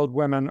 19-year-old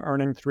women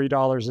earning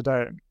 $3 a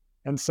day.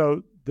 And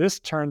so this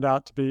turned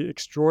out to be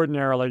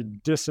extraordinarily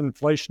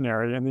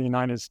disinflationary in the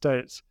United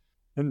States.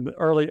 In the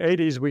early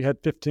 80s, we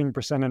had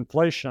 15%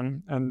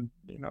 inflation and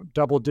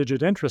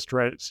double-digit interest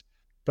rates.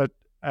 But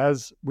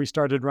as we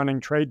started running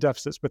trade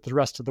deficits with the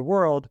rest of the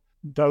world,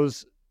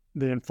 the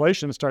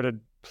inflation started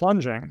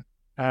plunging,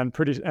 and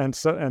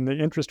the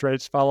interest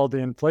rates followed the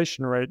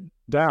inflation rate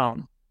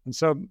down. And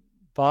so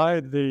by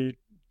the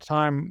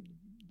time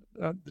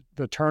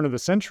the turn of the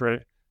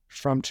century,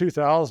 from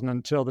 2000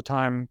 until the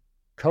time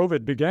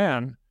COVID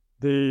began,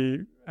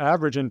 the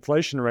average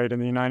inflation rate in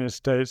the United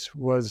States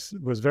was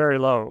very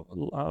low,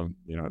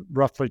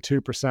 roughly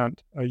 2%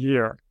 a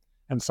year,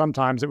 and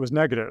sometimes it was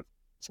negative.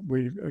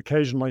 We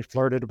occasionally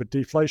flirted with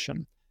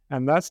deflation,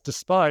 and that's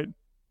despite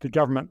the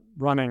government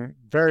running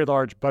very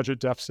large budget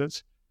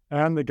deficits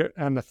and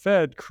the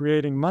Fed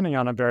creating money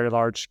on a very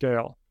large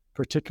scale,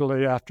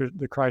 particularly after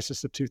the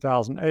crisis of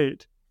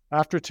 2008.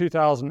 After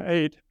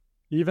 2008,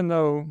 even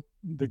though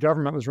the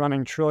government was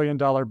running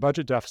trillion-dollar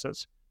budget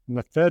deficits and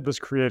the Fed was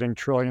creating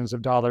trillions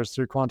of dollars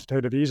through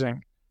quantitative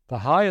easing, the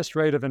highest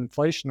rate of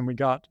inflation we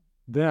got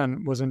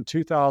then was in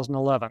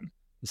 2011.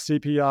 The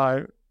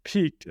CPI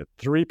peaked at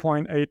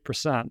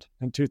 3.8%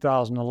 in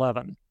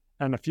 2011.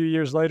 And a few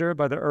years later,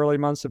 by the early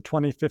months of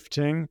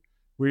 2015,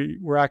 we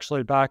were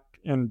actually back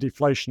in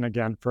deflation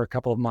again for a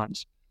couple of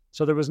months.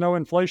 So there was no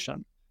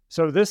inflation.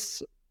 So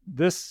this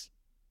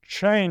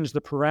changed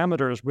the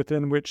parameters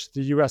within which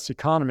the U.S.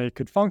 economy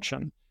could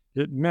function.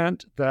 It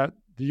meant that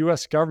the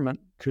U.S. government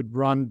could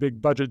run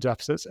big budget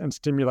deficits and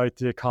stimulate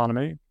the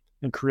economy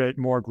and create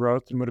more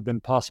growth than would have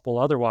been possible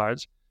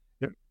otherwise.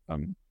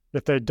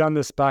 If they'd done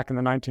this back in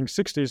the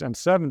 1960s and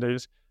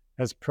 70s,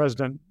 as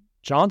President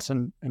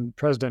Johnson and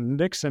President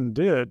Nixon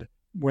did,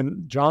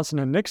 when Johnson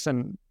and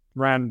Nixon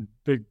ran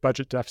big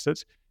budget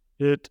deficits,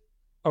 it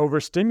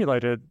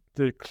overstimulated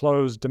the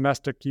closed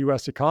domestic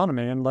U.S.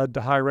 economy and led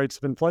to high rates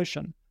of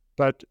inflation.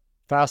 But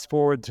fast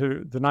forward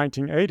to the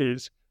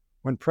 1980s,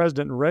 when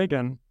President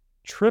Reagan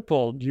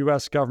tripled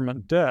U.S.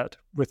 government debt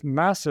with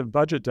massive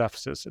budget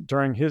deficits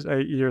during his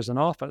 8 years in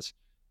office,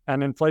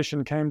 and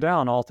inflation came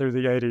down all through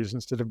the 80s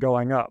instead of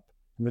going up.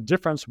 And the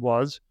difference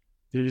was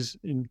these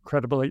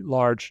incredibly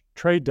large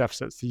trade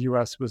deficits the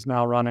U.S. was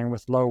now running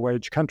with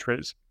low-wage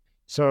countries.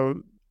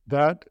 So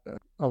that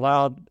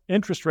allowed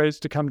interest rates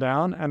to come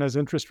down, and as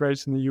interest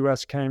rates in the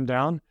U.S. came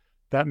down,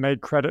 that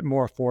made credit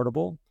more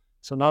affordable.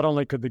 So not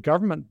only could the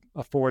government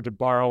afford to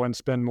borrow and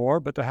spend more,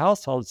 but the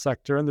household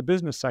sector and the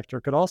business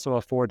sector could also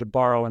afford to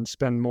borrow and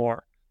spend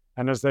more.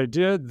 And as they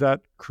did,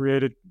 that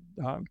created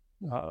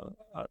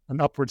an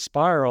upward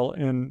spiral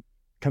in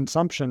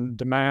consumption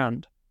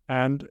demand.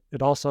 And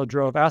it also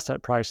drove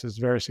asset prices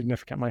very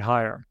significantly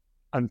higher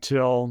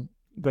until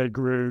they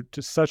grew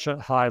to such a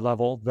high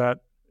level that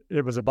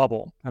it was a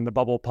bubble. And the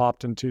bubble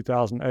popped in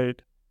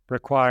 2008,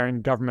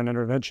 requiring government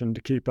intervention to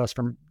keep us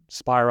from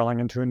spiraling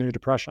into a new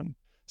depression.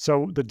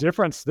 So the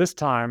difference this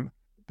time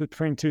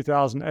between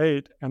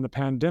 2008 and the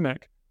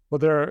pandemic, well,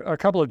 there are a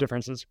couple of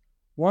differences.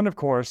 One, of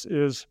course,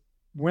 is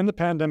when the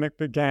pandemic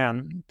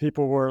began,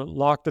 people were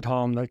locked at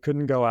home. They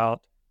couldn't go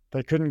out.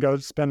 They couldn't go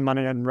spend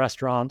money in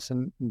restaurants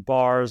and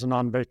bars and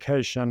on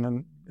vacation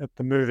and at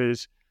the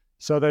movies.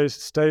 So they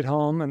stayed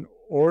home and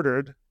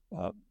ordered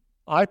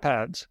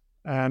iPads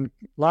and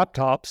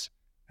laptops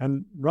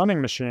and running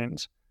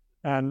machines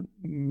and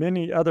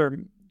many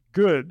other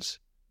goods,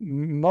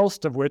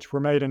 most of which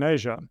were made in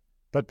Asia.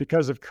 But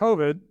because of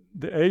COVID,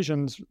 the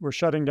Asians were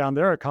shutting down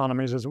their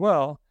economies as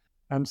well.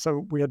 And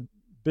so we had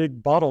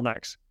big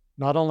bottlenecks.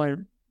 Not only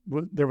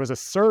there was a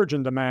surge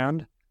in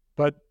demand,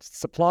 but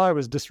supply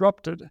was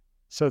disrupted.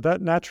 So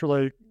that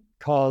naturally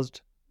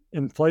caused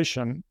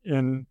inflation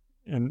in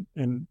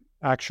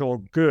actual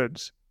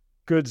goods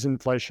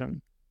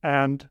inflation.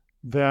 And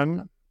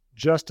then,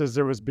 just as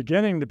there was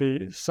beginning to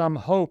be some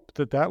hope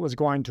that that was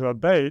going to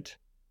abate,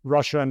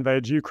 Russia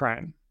invades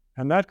Ukraine.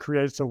 And that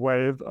creates a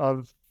wave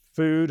of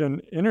food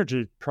and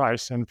energy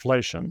price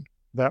inflation.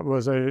 That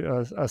was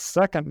a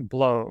second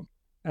blow.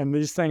 And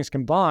these things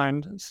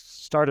combined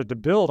started to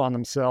build on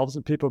themselves,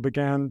 and people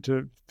began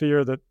to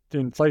fear that the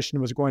inflation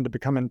was going to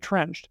become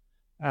entrenched.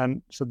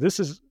 And so this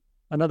is,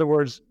 in other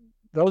words,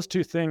 those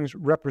two things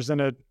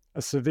represented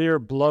a severe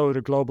blow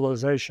to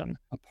globalization,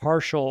 a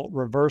partial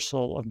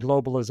reversal of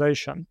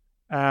globalization.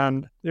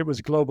 And it was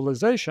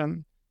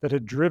globalization that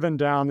had driven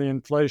down the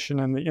inflation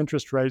and the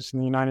interest rates in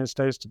the United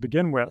States to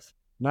begin with.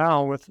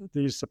 Now, with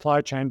these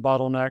supply chain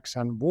bottlenecks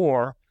and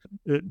war,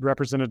 it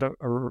represented a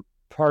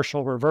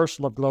partial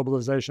reversal of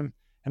globalization.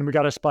 and we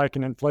got a spike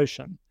in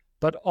inflation.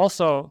 But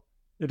also,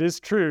 it is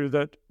true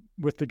that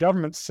with the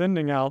government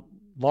sending out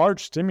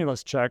large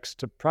stimulus checks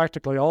to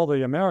practically all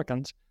the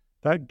Americans,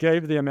 that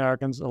gave the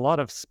Americans a lot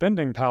of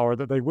spending power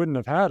that they wouldn't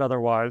have had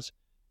otherwise.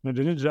 And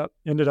it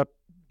ended up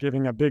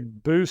giving a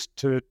big boost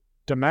to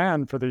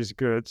demand for these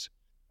goods.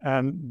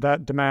 And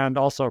that demand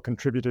also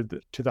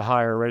contributed to the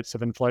higher rates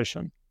of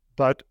inflation.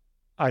 But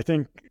I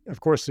think, of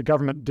course, the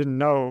government didn't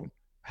know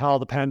how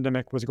the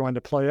pandemic was going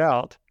to play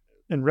out.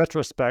 In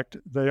retrospect,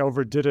 they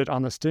overdid it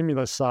on the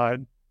stimulus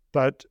side,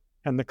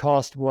 and the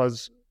cost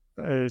was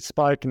a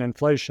spike in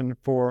inflation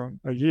for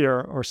a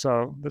year or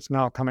so that's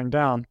now coming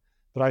down.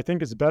 But I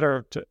think it's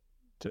better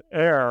to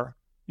err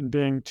in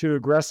being too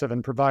aggressive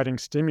in providing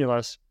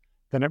stimulus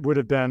than it would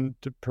have been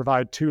to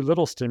provide too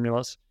little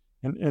stimulus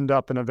and end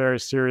up in a very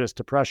serious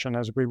depression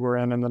as we were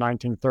in the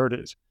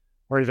 1930s,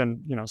 or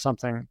even,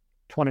 something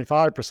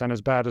 25%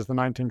 as bad as the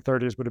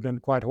 1930s would have been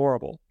quite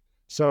horrible.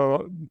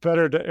 So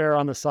better to err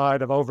on the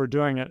side of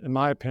overdoing it, in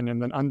my opinion,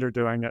 than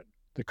underdoing it.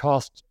 The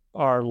costs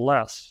are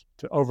less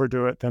to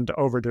overdo it than to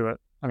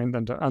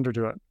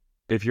underdo it.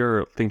 If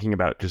you're thinking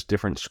about just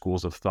different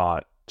schools of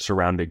thought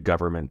surrounding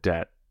government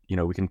debt,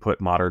 we can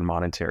put modern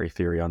monetary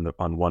theory on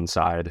one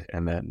side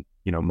and then,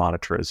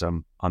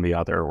 monetarism on the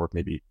other, or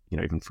maybe,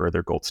 even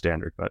further gold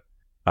standard. But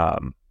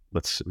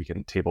we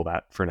can table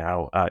that for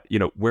now.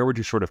 Where would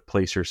you sort of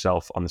place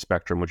yourself on the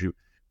spectrum? Would you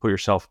put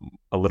yourself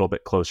a little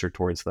bit closer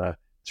towards the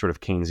sort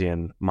of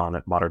Keynesian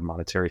modern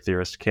monetary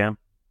theorist camp?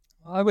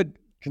 I would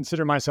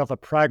consider myself a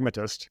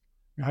pragmatist.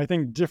 I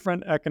think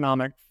different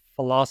economic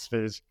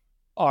philosophies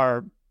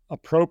are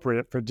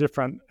appropriate for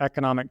different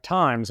economic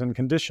times and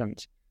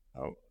conditions.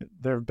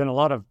 There have been a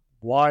lot of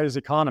wise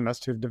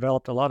economists who've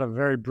developed a lot of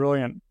very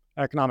brilliant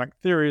economic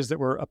theories that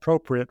were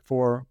appropriate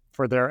for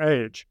their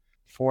age.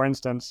 For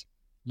instance,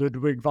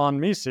 Ludwig von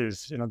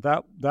Mises,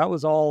 that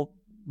was all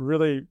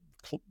really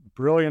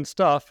brilliant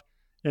stuff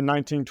in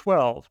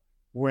 1912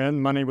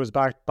 when money was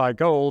backed by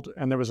gold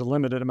and there was a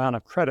limited amount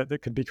of credit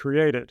that could be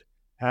created.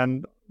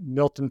 And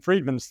Milton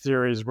Friedman's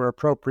theories were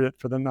appropriate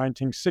for the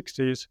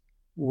 1960s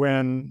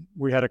when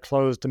we had a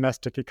closed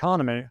domestic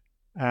economy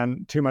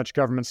and too much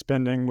government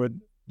spending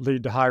would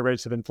lead to high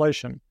rates of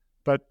inflation.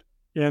 But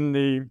in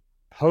the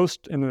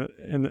post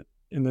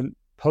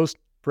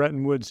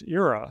Bretton Woods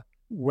era,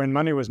 when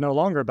money was no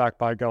longer backed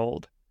by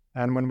gold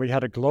and when we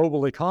had a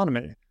global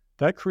economy,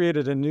 that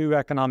created a new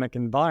economic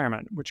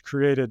environment, which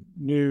created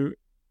new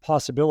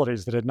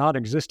possibilities that had not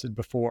existed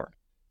before.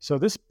 So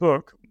this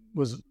book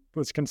was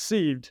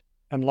conceived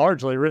and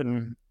largely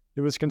written.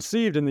 It was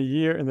conceived in the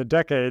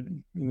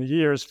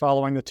years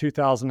following the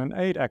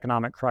 2008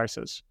 economic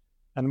crisis.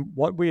 And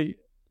what we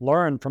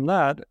learned from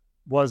that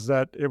was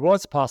that it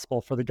was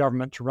possible for the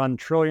government to run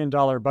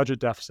trillion-dollar budget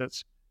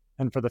deficits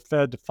and for the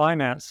Fed to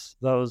finance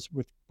those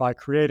by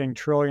creating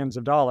trillions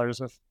of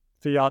dollars of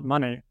fiat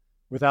money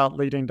without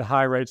leading to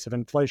high rates of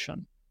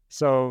inflation.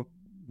 So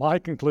my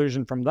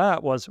conclusion from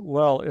that was,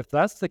 well, if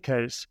that's the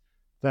case,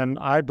 then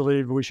I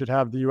believe we should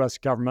have the U.S.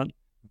 government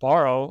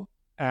borrow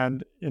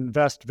and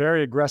invest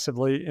very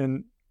aggressively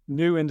in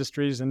new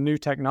industries and new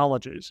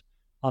technologies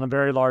on a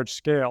very large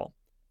scale.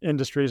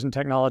 Industries and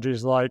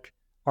technologies like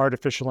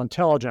artificial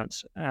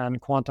intelligence and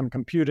quantum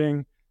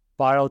computing,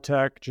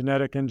 biotech,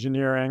 genetic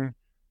engineering,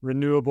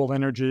 renewable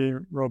energy,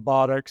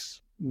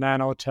 robotics,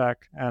 nanotech,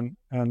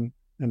 and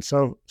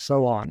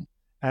so on.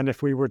 And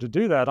if we were to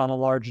do that on a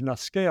large enough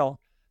scale,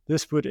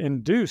 this would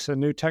induce a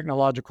new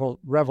technological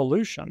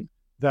revolution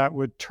that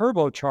would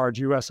turbocharge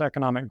U.S.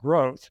 economic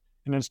growth.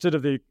 And instead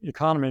of the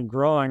economy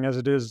growing as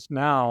it is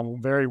now,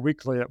 very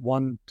weakly at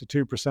 1%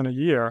 to 2% a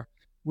year,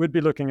 we'd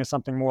be looking at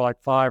something more like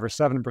 5 or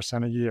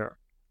 7% a year.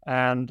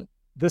 And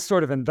this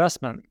sort of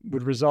investment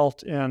would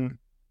result in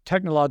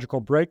technological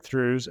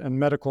breakthroughs and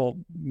medical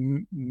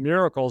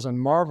miracles and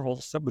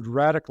marvels that would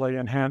radically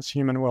enhance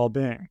human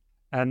well-being.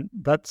 And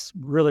that's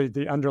really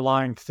the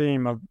underlying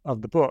theme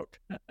of the book.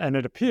 And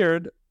it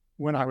appeared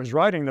when I was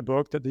writing the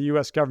book that the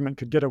U.S. government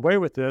could get away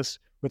with this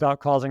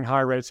without causing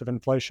high rates of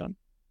inflation.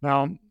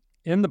 Now,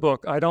 in the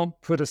book, I don't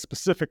put a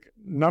specific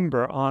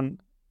number on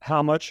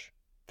how much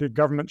the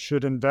government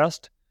should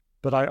invest,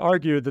 but I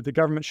argue that the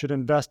government should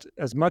invest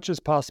as much as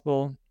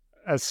possible,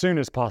 as soon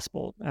as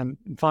possible, and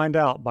find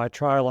out by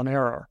trial and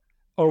error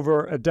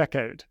over a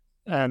decade.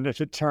 And if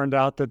it turned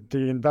out that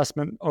the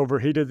investment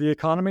overheated the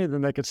economy,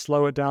 then they could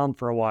slow it down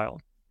for a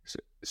while.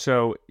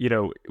 So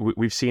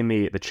we've seen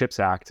the CHIPS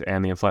Act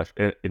and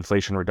the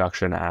Inflation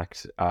Reduction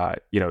Act.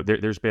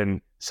 There's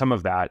been some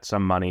of that,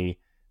 some money.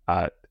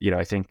 I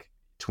think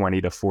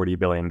 $20 to $40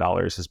 billion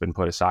has been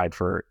put aside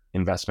for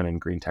investment in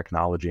green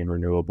technology and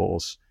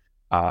renewables.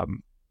 I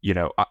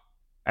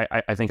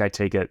think I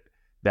take it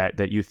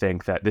that you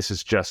think that this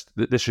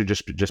should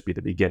just be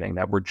the beginning,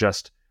 that we're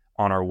just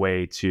on our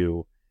way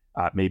to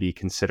maybe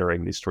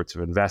considering these sorts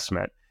of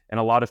investment. And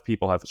a lot of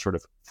people have sort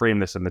of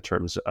framed this in the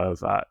terms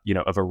of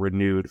a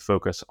renewed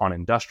focus on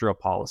industrial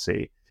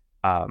policy,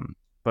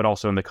 but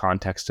also in the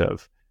context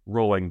of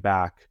rolling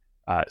back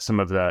some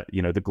of the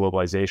the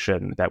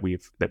globalization that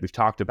we've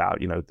talked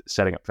about,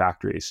 setting up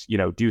factories.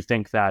 Do you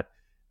think that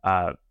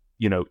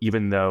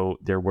even though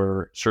there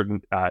were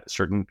certain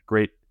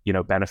great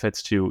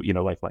benefits to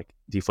like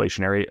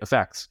deflationary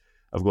effects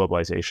of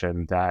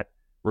globalization, that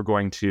we're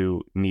going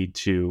to need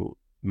to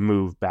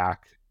move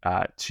back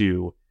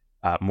to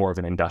more of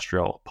an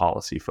industrial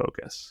policy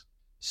focus?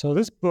 So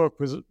this book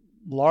was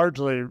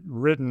largely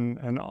written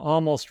and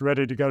almost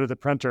ready to go to the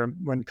printer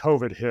when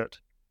COVID hit.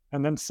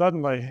 And then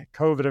suddenly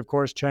COVID, of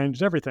course,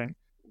 changed everything.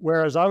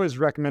 Whereas I was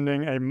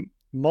recommending a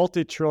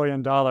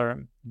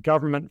multi-trillion-dollar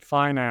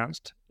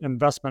government-financed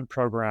investment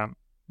program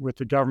with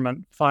the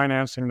government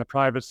financing the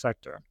private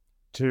sector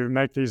to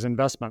make these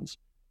investments.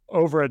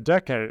 Over a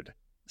decade,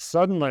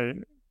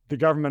 suddenly the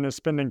government is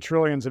spending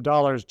trillions of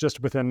dollars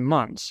just within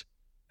months.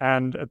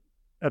 And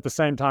at the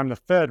same time, the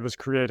Fed was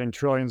creating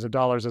trillions of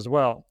dollars as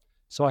well.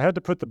 So I had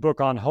to put the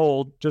book on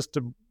hold just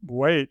to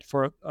wait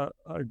for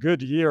a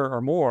good year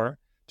or more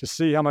to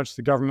see how much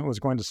the government was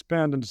going to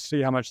spend and to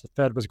see how much the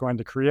Fed was going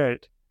to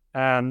create.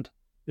 And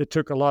it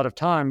took a lot of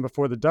time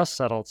before the dust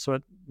settled. So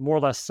it more or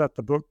less set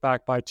the book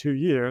back by 2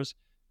 years.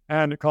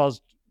 And it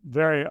caused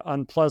very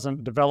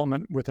unpleasant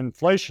development with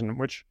inflation,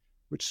 which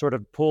sort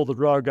of pulled the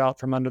rug out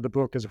from under the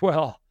book as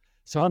well.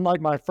 So unlike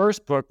my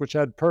first book, which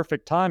had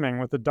perfect timing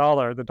with the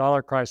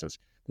dollar crisis,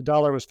 the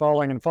dollar was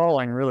falling and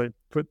falling, really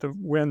put the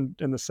wind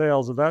in the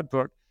sails of that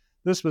book.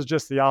 This was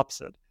just the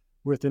opposite.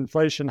 With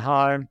inflation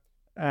high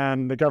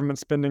and the government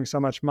spending so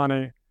much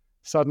money,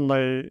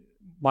 suddenly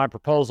my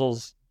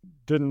proposals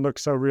didn't look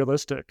so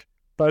realistic.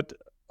 But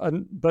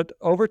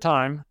over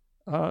time,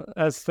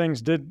 as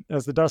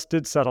the dust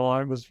did settle,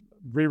 I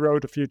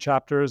rewrote a few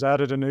chapters,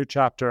 added a new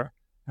chapter,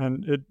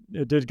 and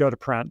it did go to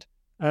print.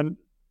 And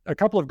a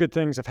couple of good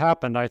things have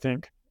happened, I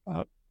think.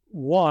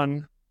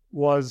 One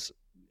was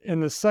in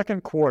the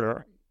second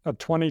quarter of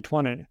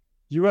 2020,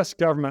 the U.S.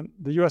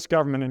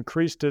 government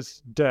increased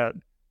its debt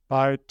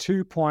by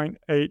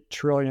 $2.8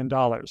 trillion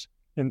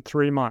in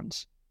 3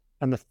 months.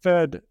 And the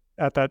Fed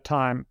at that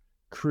time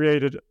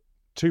created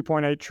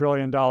 $2.8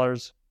 trillion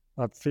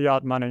of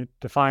fiat money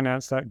to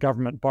finance that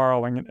government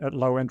borrowing at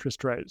low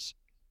interest rates.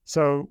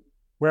 So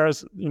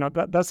whereas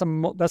that's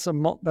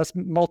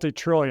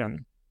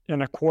multi-trillion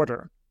in a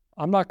quarter.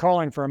 I'm not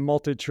calling for a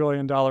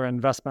multi-trillion-dollar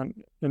investment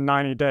in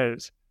 90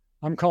 days.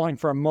 I'm calling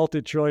for a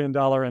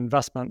multi-trillion-dollar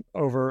investment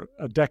over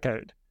a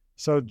decade.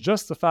 So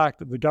just the fact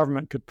that the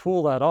government could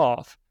pull that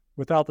off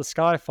without the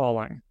sky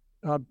falling,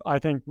 I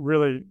think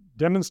really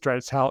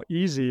demonstrates how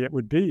easy it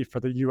would be for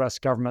the U.S.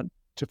 government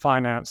to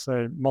finance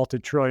a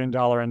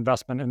multi-trillion-dollar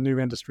investment in new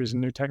industries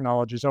and new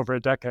technologies over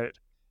a decade.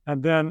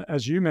 And then,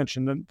 as you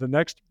mentioned, the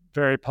next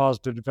very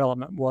positive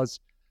development was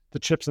the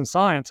CHIPS and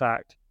Science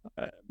Act,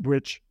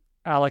 which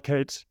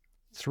allocates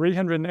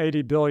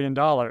 $380 billion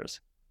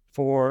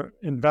for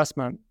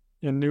investment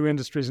in new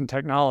industries and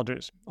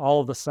technologies,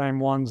 all of the same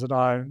ones that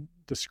I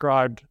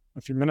described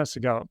a few minutes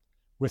ago,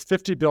 with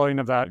 $50 billion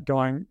of that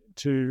going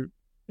into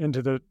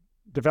the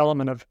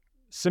development of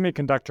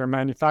semiconductor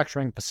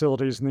manufacturing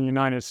facilities in the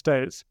United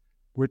States,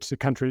 which the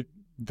country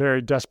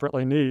very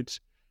desperately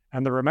needs,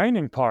 and the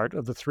remaining part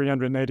of the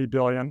 $380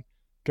 billion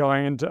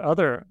going into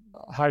other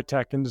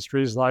high-tech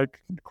industries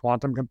like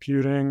quantum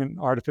computing and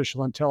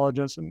artificial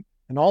intelligence and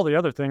all the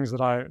other things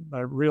that I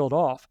reeled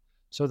off.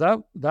 So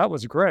that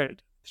was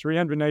great.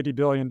 $380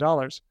 billion.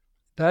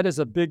 That is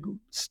a big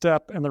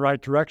step in the right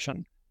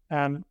direction.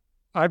 And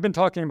I've been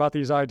talking about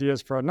these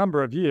ideas for a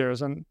number of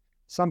years, and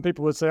some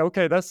people would say,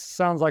 okay, that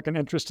sounds like an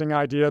interesting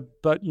idea,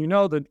 but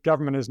the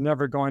government is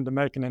never going to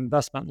make an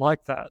investment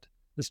like that.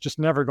 It's just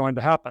never going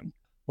to happen.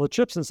 Well, the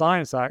CHIPS and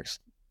Science Act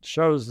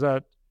shows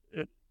that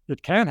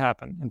it can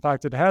happen. In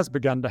fact, it has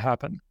begun to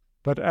happen.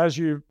 But as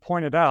you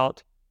pointed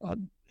out,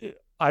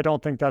 I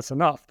don't think that's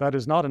enough. That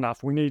is not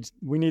enough. We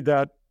need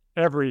that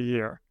every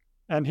year.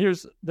 And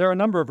there are a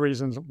number of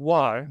reasons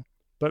why,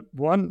 but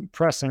one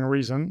pressing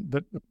reason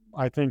that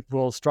I think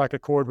will strike a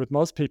chord with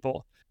most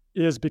people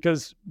is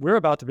because we're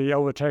about to be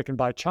overtaken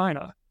by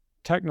China,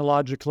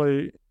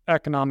 technologically,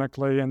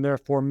 economically, and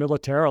therefore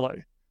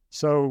militarily.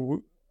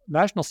 So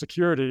national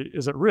security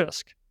is at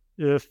risk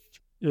if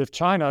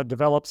China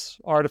develops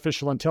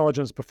artificial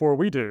intelligence before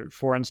we do,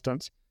 for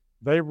instance.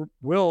 They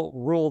will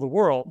rule the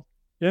world.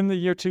 In the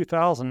year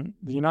 2000,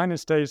 the United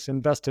States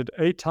invested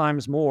 8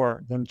 times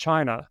more than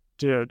China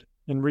did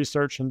in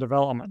research and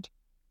development.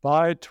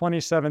 By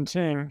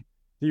 2017,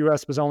 the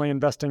U.S. was only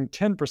investing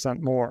 10%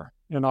 more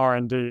in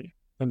R&D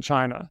than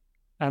China.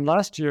 And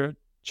last year,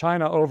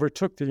 China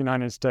overtook the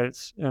United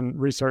States in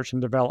research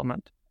and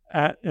development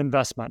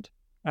investment.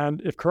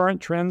 And if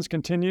current trends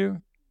continue,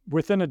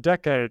 within a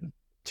decade,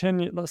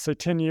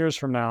 10 years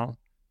from now,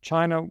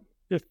 China,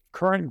 if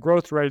current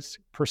growth rates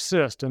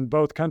persist in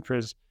both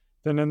countries,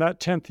 then in that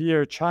 10th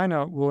year,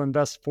 China will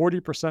invest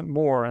 40%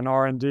 more in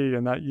R&D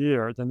in that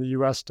year than the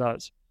U.S.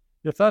 does.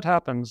 If that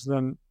happens,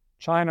 then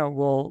China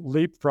will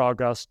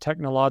leapfrog us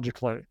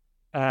technologically.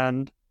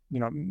 And,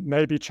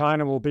 maybe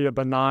China will be a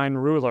benign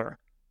ruler.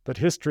 But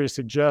history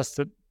suggests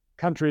that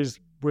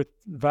countries with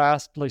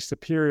vastly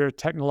superior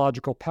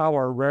technological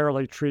power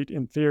rarely treat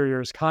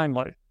inferiors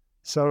kindly.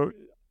 So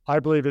I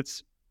believe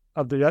it's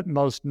of the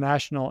utmost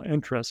national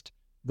interest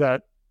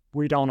that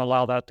we don't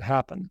allow that to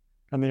happen.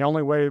 And the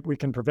only way we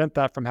can prevent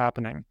that from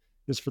happening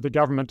is for the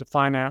government to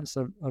finance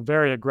a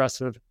very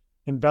aggressive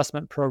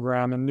investment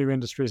program in new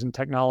industries and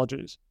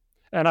technologies.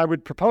 And I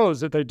would propose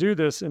that they do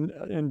this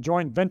in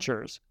joint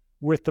ventures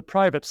with the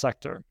private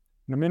sector.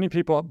 Now, many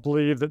people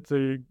believe that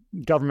the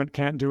government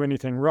can't do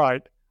anything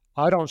right.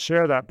 I don't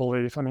share that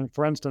belief. I mean,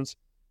 for instance,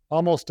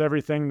 almost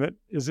everything that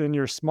is in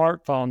your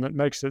smartphone that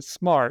makes it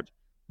smart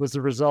was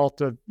the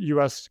result of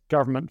U.S.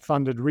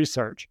 government-funded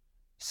research,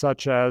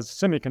 such as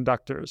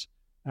semiconductors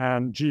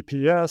and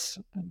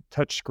GPS,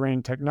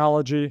 touchscreen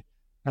technology,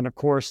 and of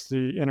course,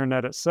 the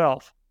internet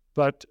itself.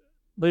 But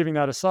leaving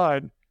that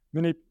aside,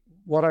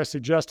 what I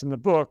suggest in the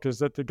book is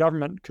that the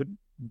government could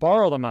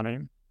borrow the money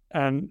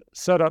and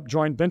set up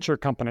joint venture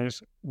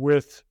companies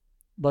with,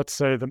 let's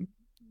say,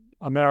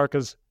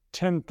 America's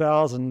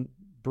 10,000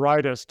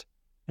 brightest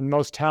and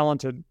most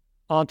talented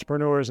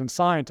entrepreneurs and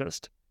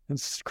scientists,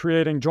 and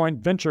creating joint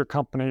venture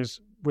companies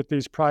with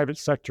these private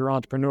sector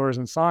entrepreneurs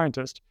and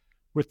scientists,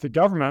 with the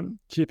government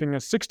keeping a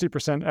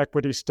 60%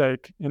 equity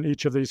stake in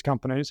each of these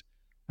companies,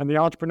 and the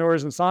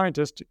entrepreneurs and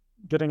scientists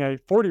getting a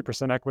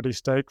 40% equity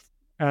stake,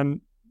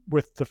 and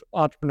with the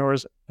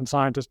entrepreneurs and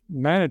scientists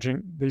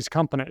managing these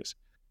companies,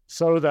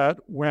 so that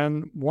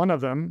when one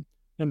of them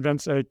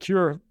invents a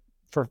cure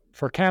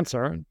for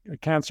cancer, a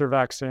cancer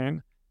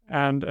vaccine,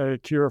 and a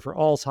cure for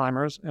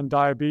Alzheimer's and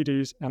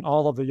diabetes and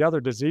all of the other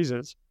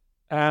diseases,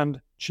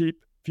 and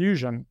cheap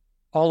fusion,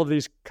 all of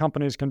these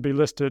companies can be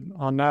listed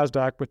on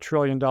NASDAQ with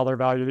trillion-dollar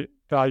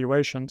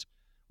valuations,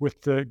 with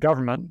the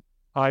government,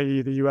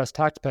 i.e. the U.S.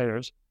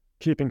 taxpayers,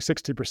 keeping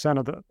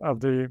 60%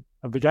 of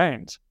the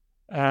gains.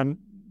 And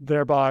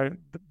thereby,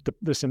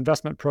 this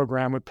investment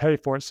program would pay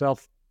for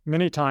itself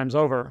many times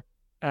over,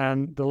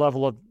 and the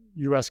level of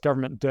U.S.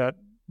 government debt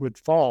would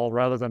fall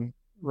rather than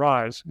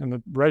rise, and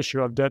the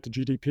ratio of debt to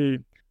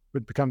GDP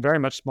would become very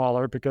much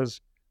smaller because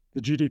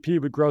the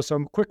GDP would grow so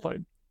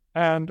quickly,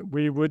 and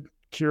we would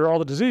cure all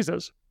the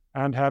diseases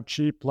and have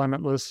cheap,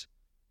 limitless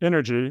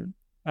energy,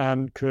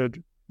 and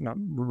could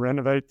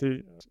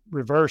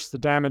reverse the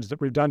damage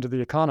that we've done to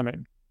the economy,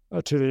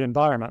 to the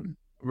environment.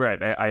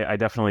 Right. I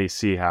definitely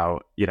see how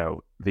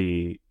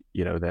the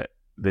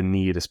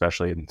need,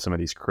 especially in some of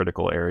these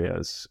critical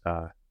areas,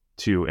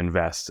 to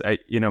invest.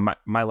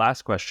 My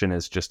last question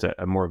is just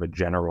a more of a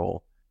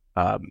general,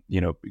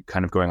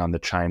 kind of going on the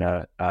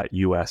China,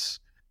 U.S.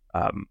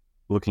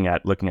 Looking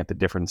at the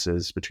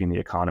differences between the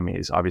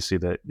economies. Obviously,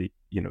 the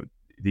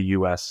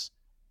U.S.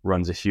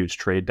 runs a huge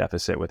trade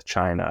deficit with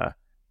China.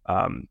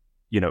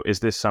 Is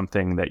this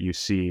something that you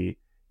see?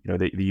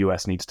 The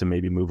U.S. needs to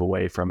maybe move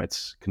away from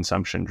its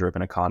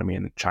consumption-driven economy,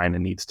 and China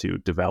needs to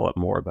develop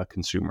more of a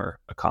consumer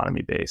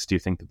economy base. Do you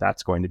think that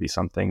that's going to be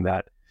something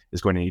that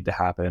is going to need to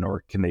happen,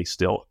 or can they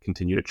still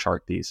continue to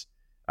chart these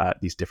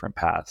different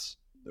paths?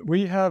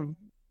 We have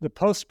the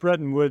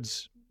post-Bretton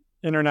Woods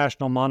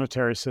international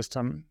monetary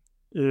system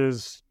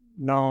is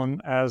known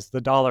as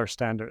the dollar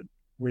standard.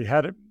 We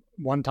had it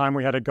one time.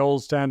 We had a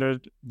gold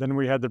standard. Then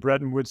we had the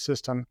Bretton Woods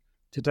system.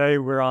 Today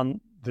we're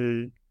on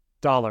the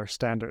dollar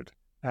standard.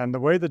 And the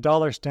way the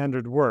dollar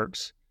standard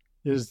works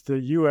is the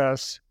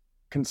U.S.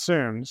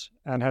 consumes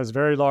and has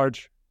very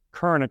large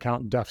current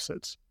account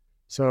deficits.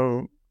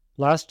 So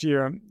last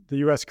year, the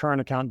U.S.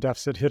 current account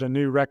deficit hit a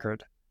new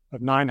record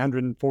of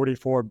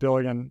 $944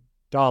 billion.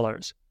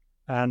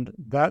 And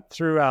that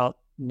threw out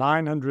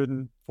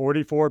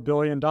 $944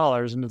 billion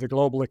into the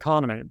global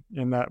economy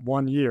in that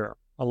 1 year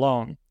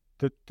alone.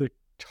 The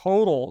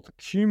total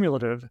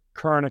cumulative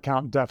current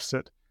account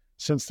deficit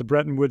since the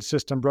Bretton Woods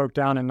system broke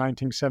down in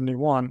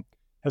 1971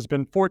 has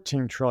been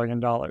 $14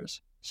 trillion,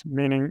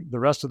 meaning the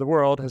rest of the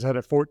world has had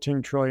a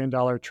 $14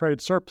 trillion trade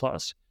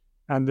surplus.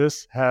 And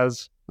this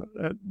has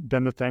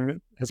been the thing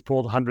that has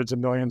pulled hundreds of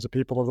millions of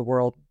people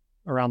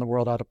around the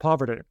world out of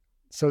poverty.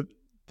 So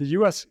the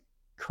U.S.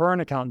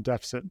 current account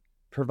deficit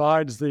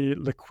provides the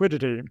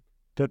liquidity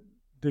that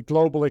the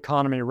global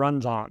economy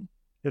runs on.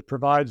 It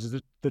provides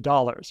the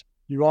dollars.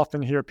 You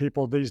often hear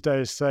people these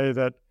days say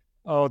that,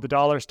 the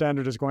dollar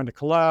standard is going to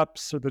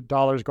collapse, or the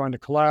dollar is going to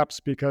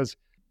collapse because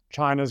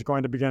China is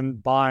going to begin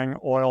buying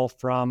oil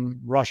from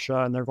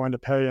Russia and they're going to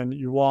pay in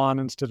yuan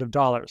instead of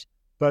dollars.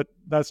 But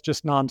that's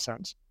just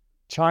nonsense.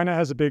 China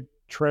has a big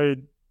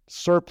trade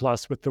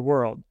surplus with the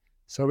world.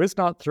 So it's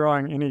not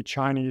throwing any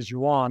Chinese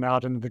yuan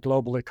out into the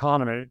global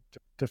economy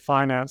to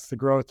finance the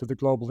growth of the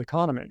global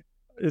economy.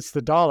 It's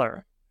the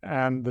dollar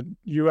and the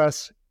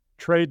U.S.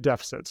 trade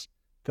deficits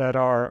that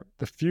are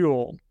the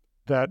fuel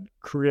that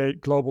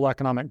create global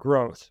economic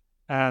growth.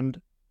 And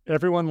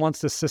everyone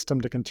wants this system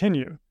to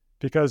continue.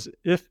 Because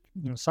if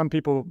some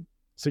people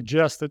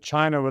suggest that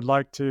China would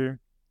like to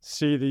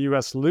see the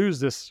U.S. lose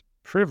this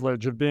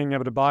privilege of being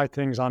able to buy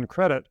things on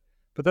credit,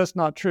 but that's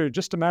not true.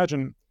 Just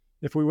imagine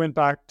if we went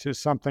back to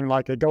something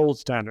like a gold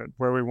standard,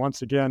 where we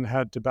once again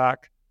had to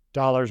back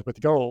dollars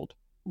with gold.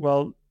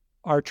 Well,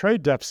 our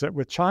trade deficit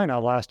with China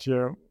last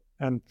year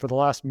and for the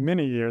last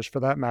many years, for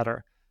that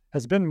matter,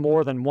 has been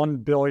more than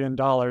 $1 billion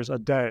a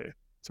day.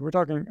 So we're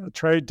talking a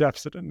trade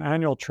deficit, an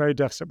annual trade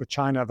deficit with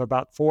China of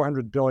about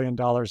 $400 billion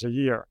a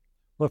year.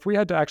 Well, if we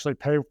had to actually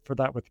pay for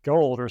that with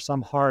gold or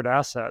some hard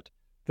asset,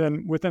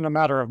 then within a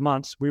matter of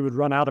months, we would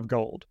run out of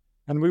gold,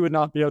 and we would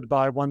not be able to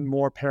buy one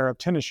more pair of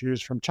tennis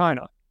shoes from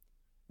China.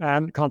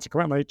 And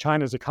consequently,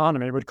 China's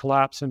economy would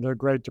collapse into a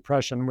Great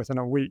Depression within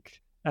a week,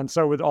 and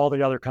so would all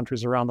the other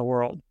countries around the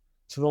world.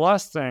 So the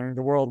last thing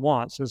the world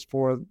wants is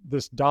for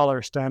this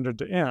dollar standard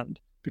to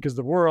end, because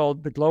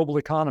the global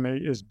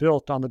economy is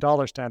built on the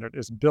dollar standard,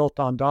 is built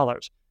on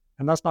dollars,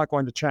 and that's not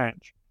going to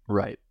change.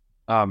 Right.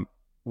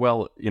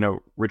 Well,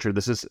 Richard,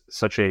 this is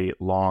such a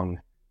long,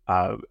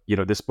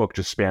 this book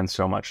just spans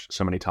so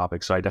many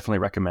topics. So I definitely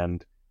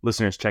recommend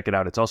listeners check it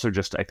out. It's also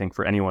just, I think,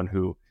 for anyone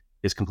who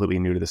is completely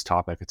new to this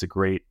topic, it's a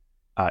great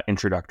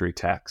introductory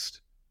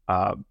text.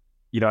 I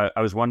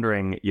was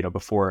wondering,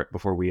 before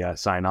we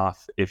sign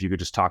off, if you could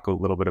just talk a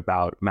little bit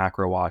about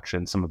MacroWatch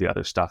and some of the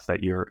other stuff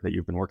that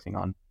you've been working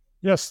on.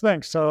 Yes,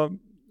 thanks. So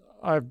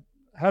I've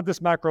had this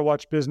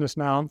MacroWatch business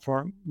now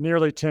for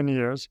nearly 10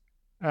 years,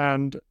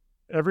 and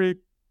every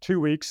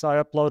 2 weeks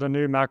I upload a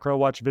new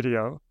MacroWatch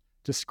video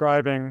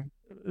describing,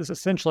 is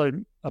essentially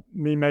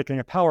me making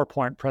a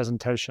PowerPoint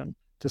presentation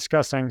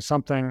discussing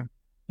something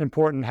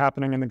important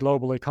happening in the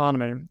global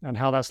economy and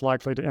how that's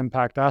likely to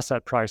impact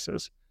asset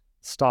prices,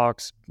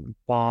 stocks,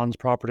 bonds,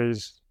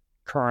 properties,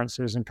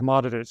 currencies, and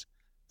commodities.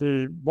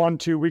 The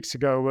 2 weeks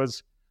ago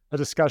was a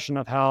discussion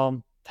of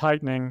how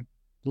tightening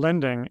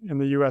lending in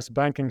the U.S.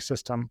 banking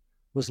system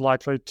was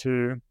likely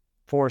to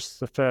force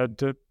the Fed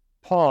to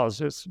pause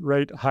its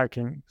rate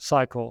hiking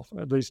cycle,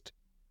 at least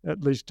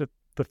at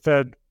the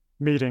Fed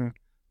meeting,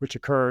 which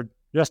occurred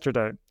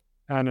yesterday.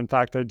 And in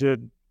fact, they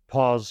did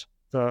pause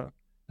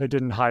they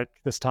didn't hike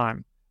this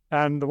time.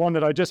 And the one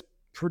that I just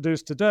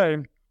produced today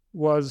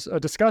was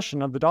a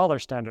discussion of the dollar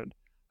standard.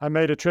 I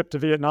made a trip to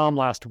Vietnam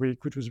last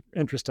week, which was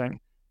interesting.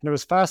 And it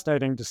was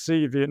fascinating to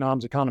see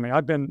Vietnam's economy.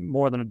 I've been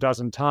more than a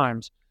dozen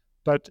times,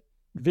 but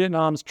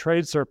Vietnam's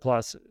trade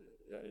surplus,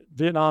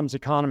 Vietnam's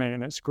economy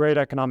and its great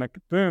economic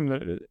boom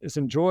that it's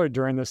enjoyed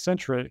during this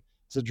century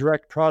is a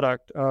direct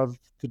product of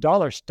the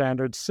dollar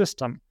standard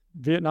system.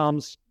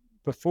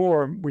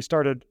 Before we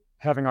started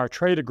having our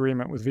trade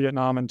agreement with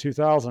Vietnam in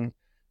 2000,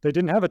 they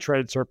didn't have a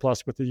trade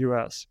surplus with the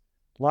U.S.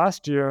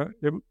 Last year,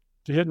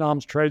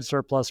 Vietnam's trade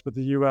surplus with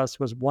the U.S.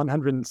 was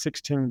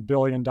 $116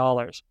 billion.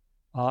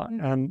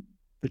 And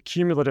the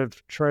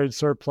cumulative trade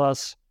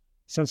surplus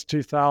since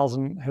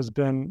 2000 has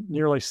been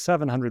nearly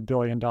 $700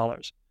 billion.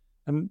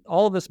 And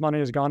all of this money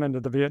has gone into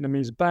the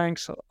Vietnamese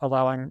banks,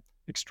 allowing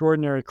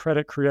extraordinary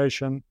credit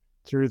creation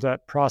through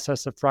that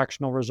process of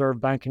fractional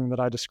reserve banking that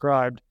I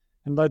described,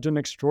 and led to an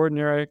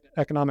extraordinary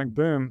economic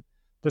boom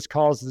that's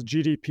caused the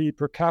GDP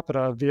per capita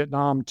of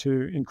Vietnam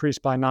to increase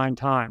by 9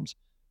 times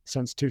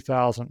since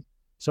 2000.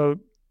 So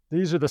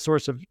these are the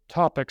sorts of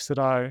topics that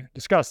I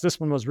discussed. This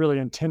one was really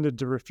intended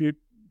to refute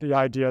the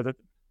idea that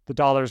the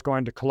dollar is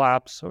going to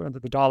collapse or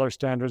that the dollar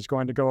standard is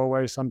going to go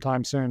away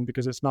sometime soon,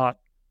 because it's not.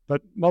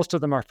 But most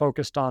of them are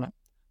focused on it.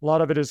 A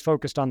lot of it is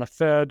focused on the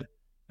Fed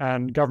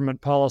and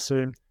government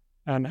policy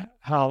and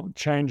how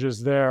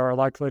changes there are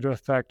likely to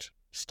affect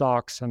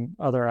stocks and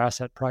other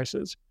asset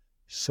prices.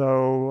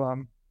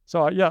 So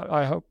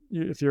I hope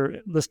if your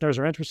listeners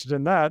are interested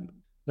in that,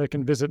 they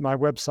can visit my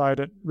website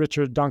at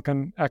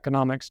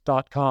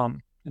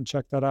richardduncaneconomics.com and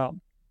check that out.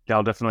 Yeah,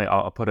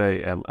 I'll put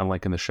a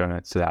link in the show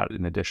notes to that,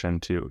 in addition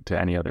to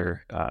any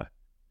other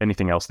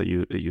anything else that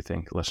you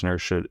think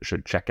listeners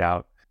should check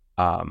out,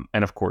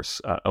 and of course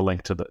a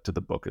link to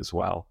the book as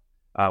well.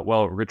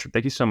 Well, Richard,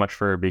 thank you so much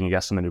for being a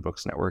guest on the New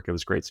Books Network. It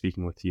was great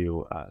speaking with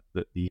you.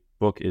 The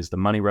book is The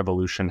Money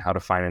Revolution: How to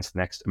Finance the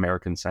Next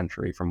American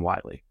Century from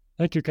Wiley.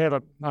 Thank you,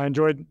 Caleb. I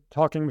enjoyed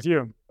talking with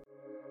you.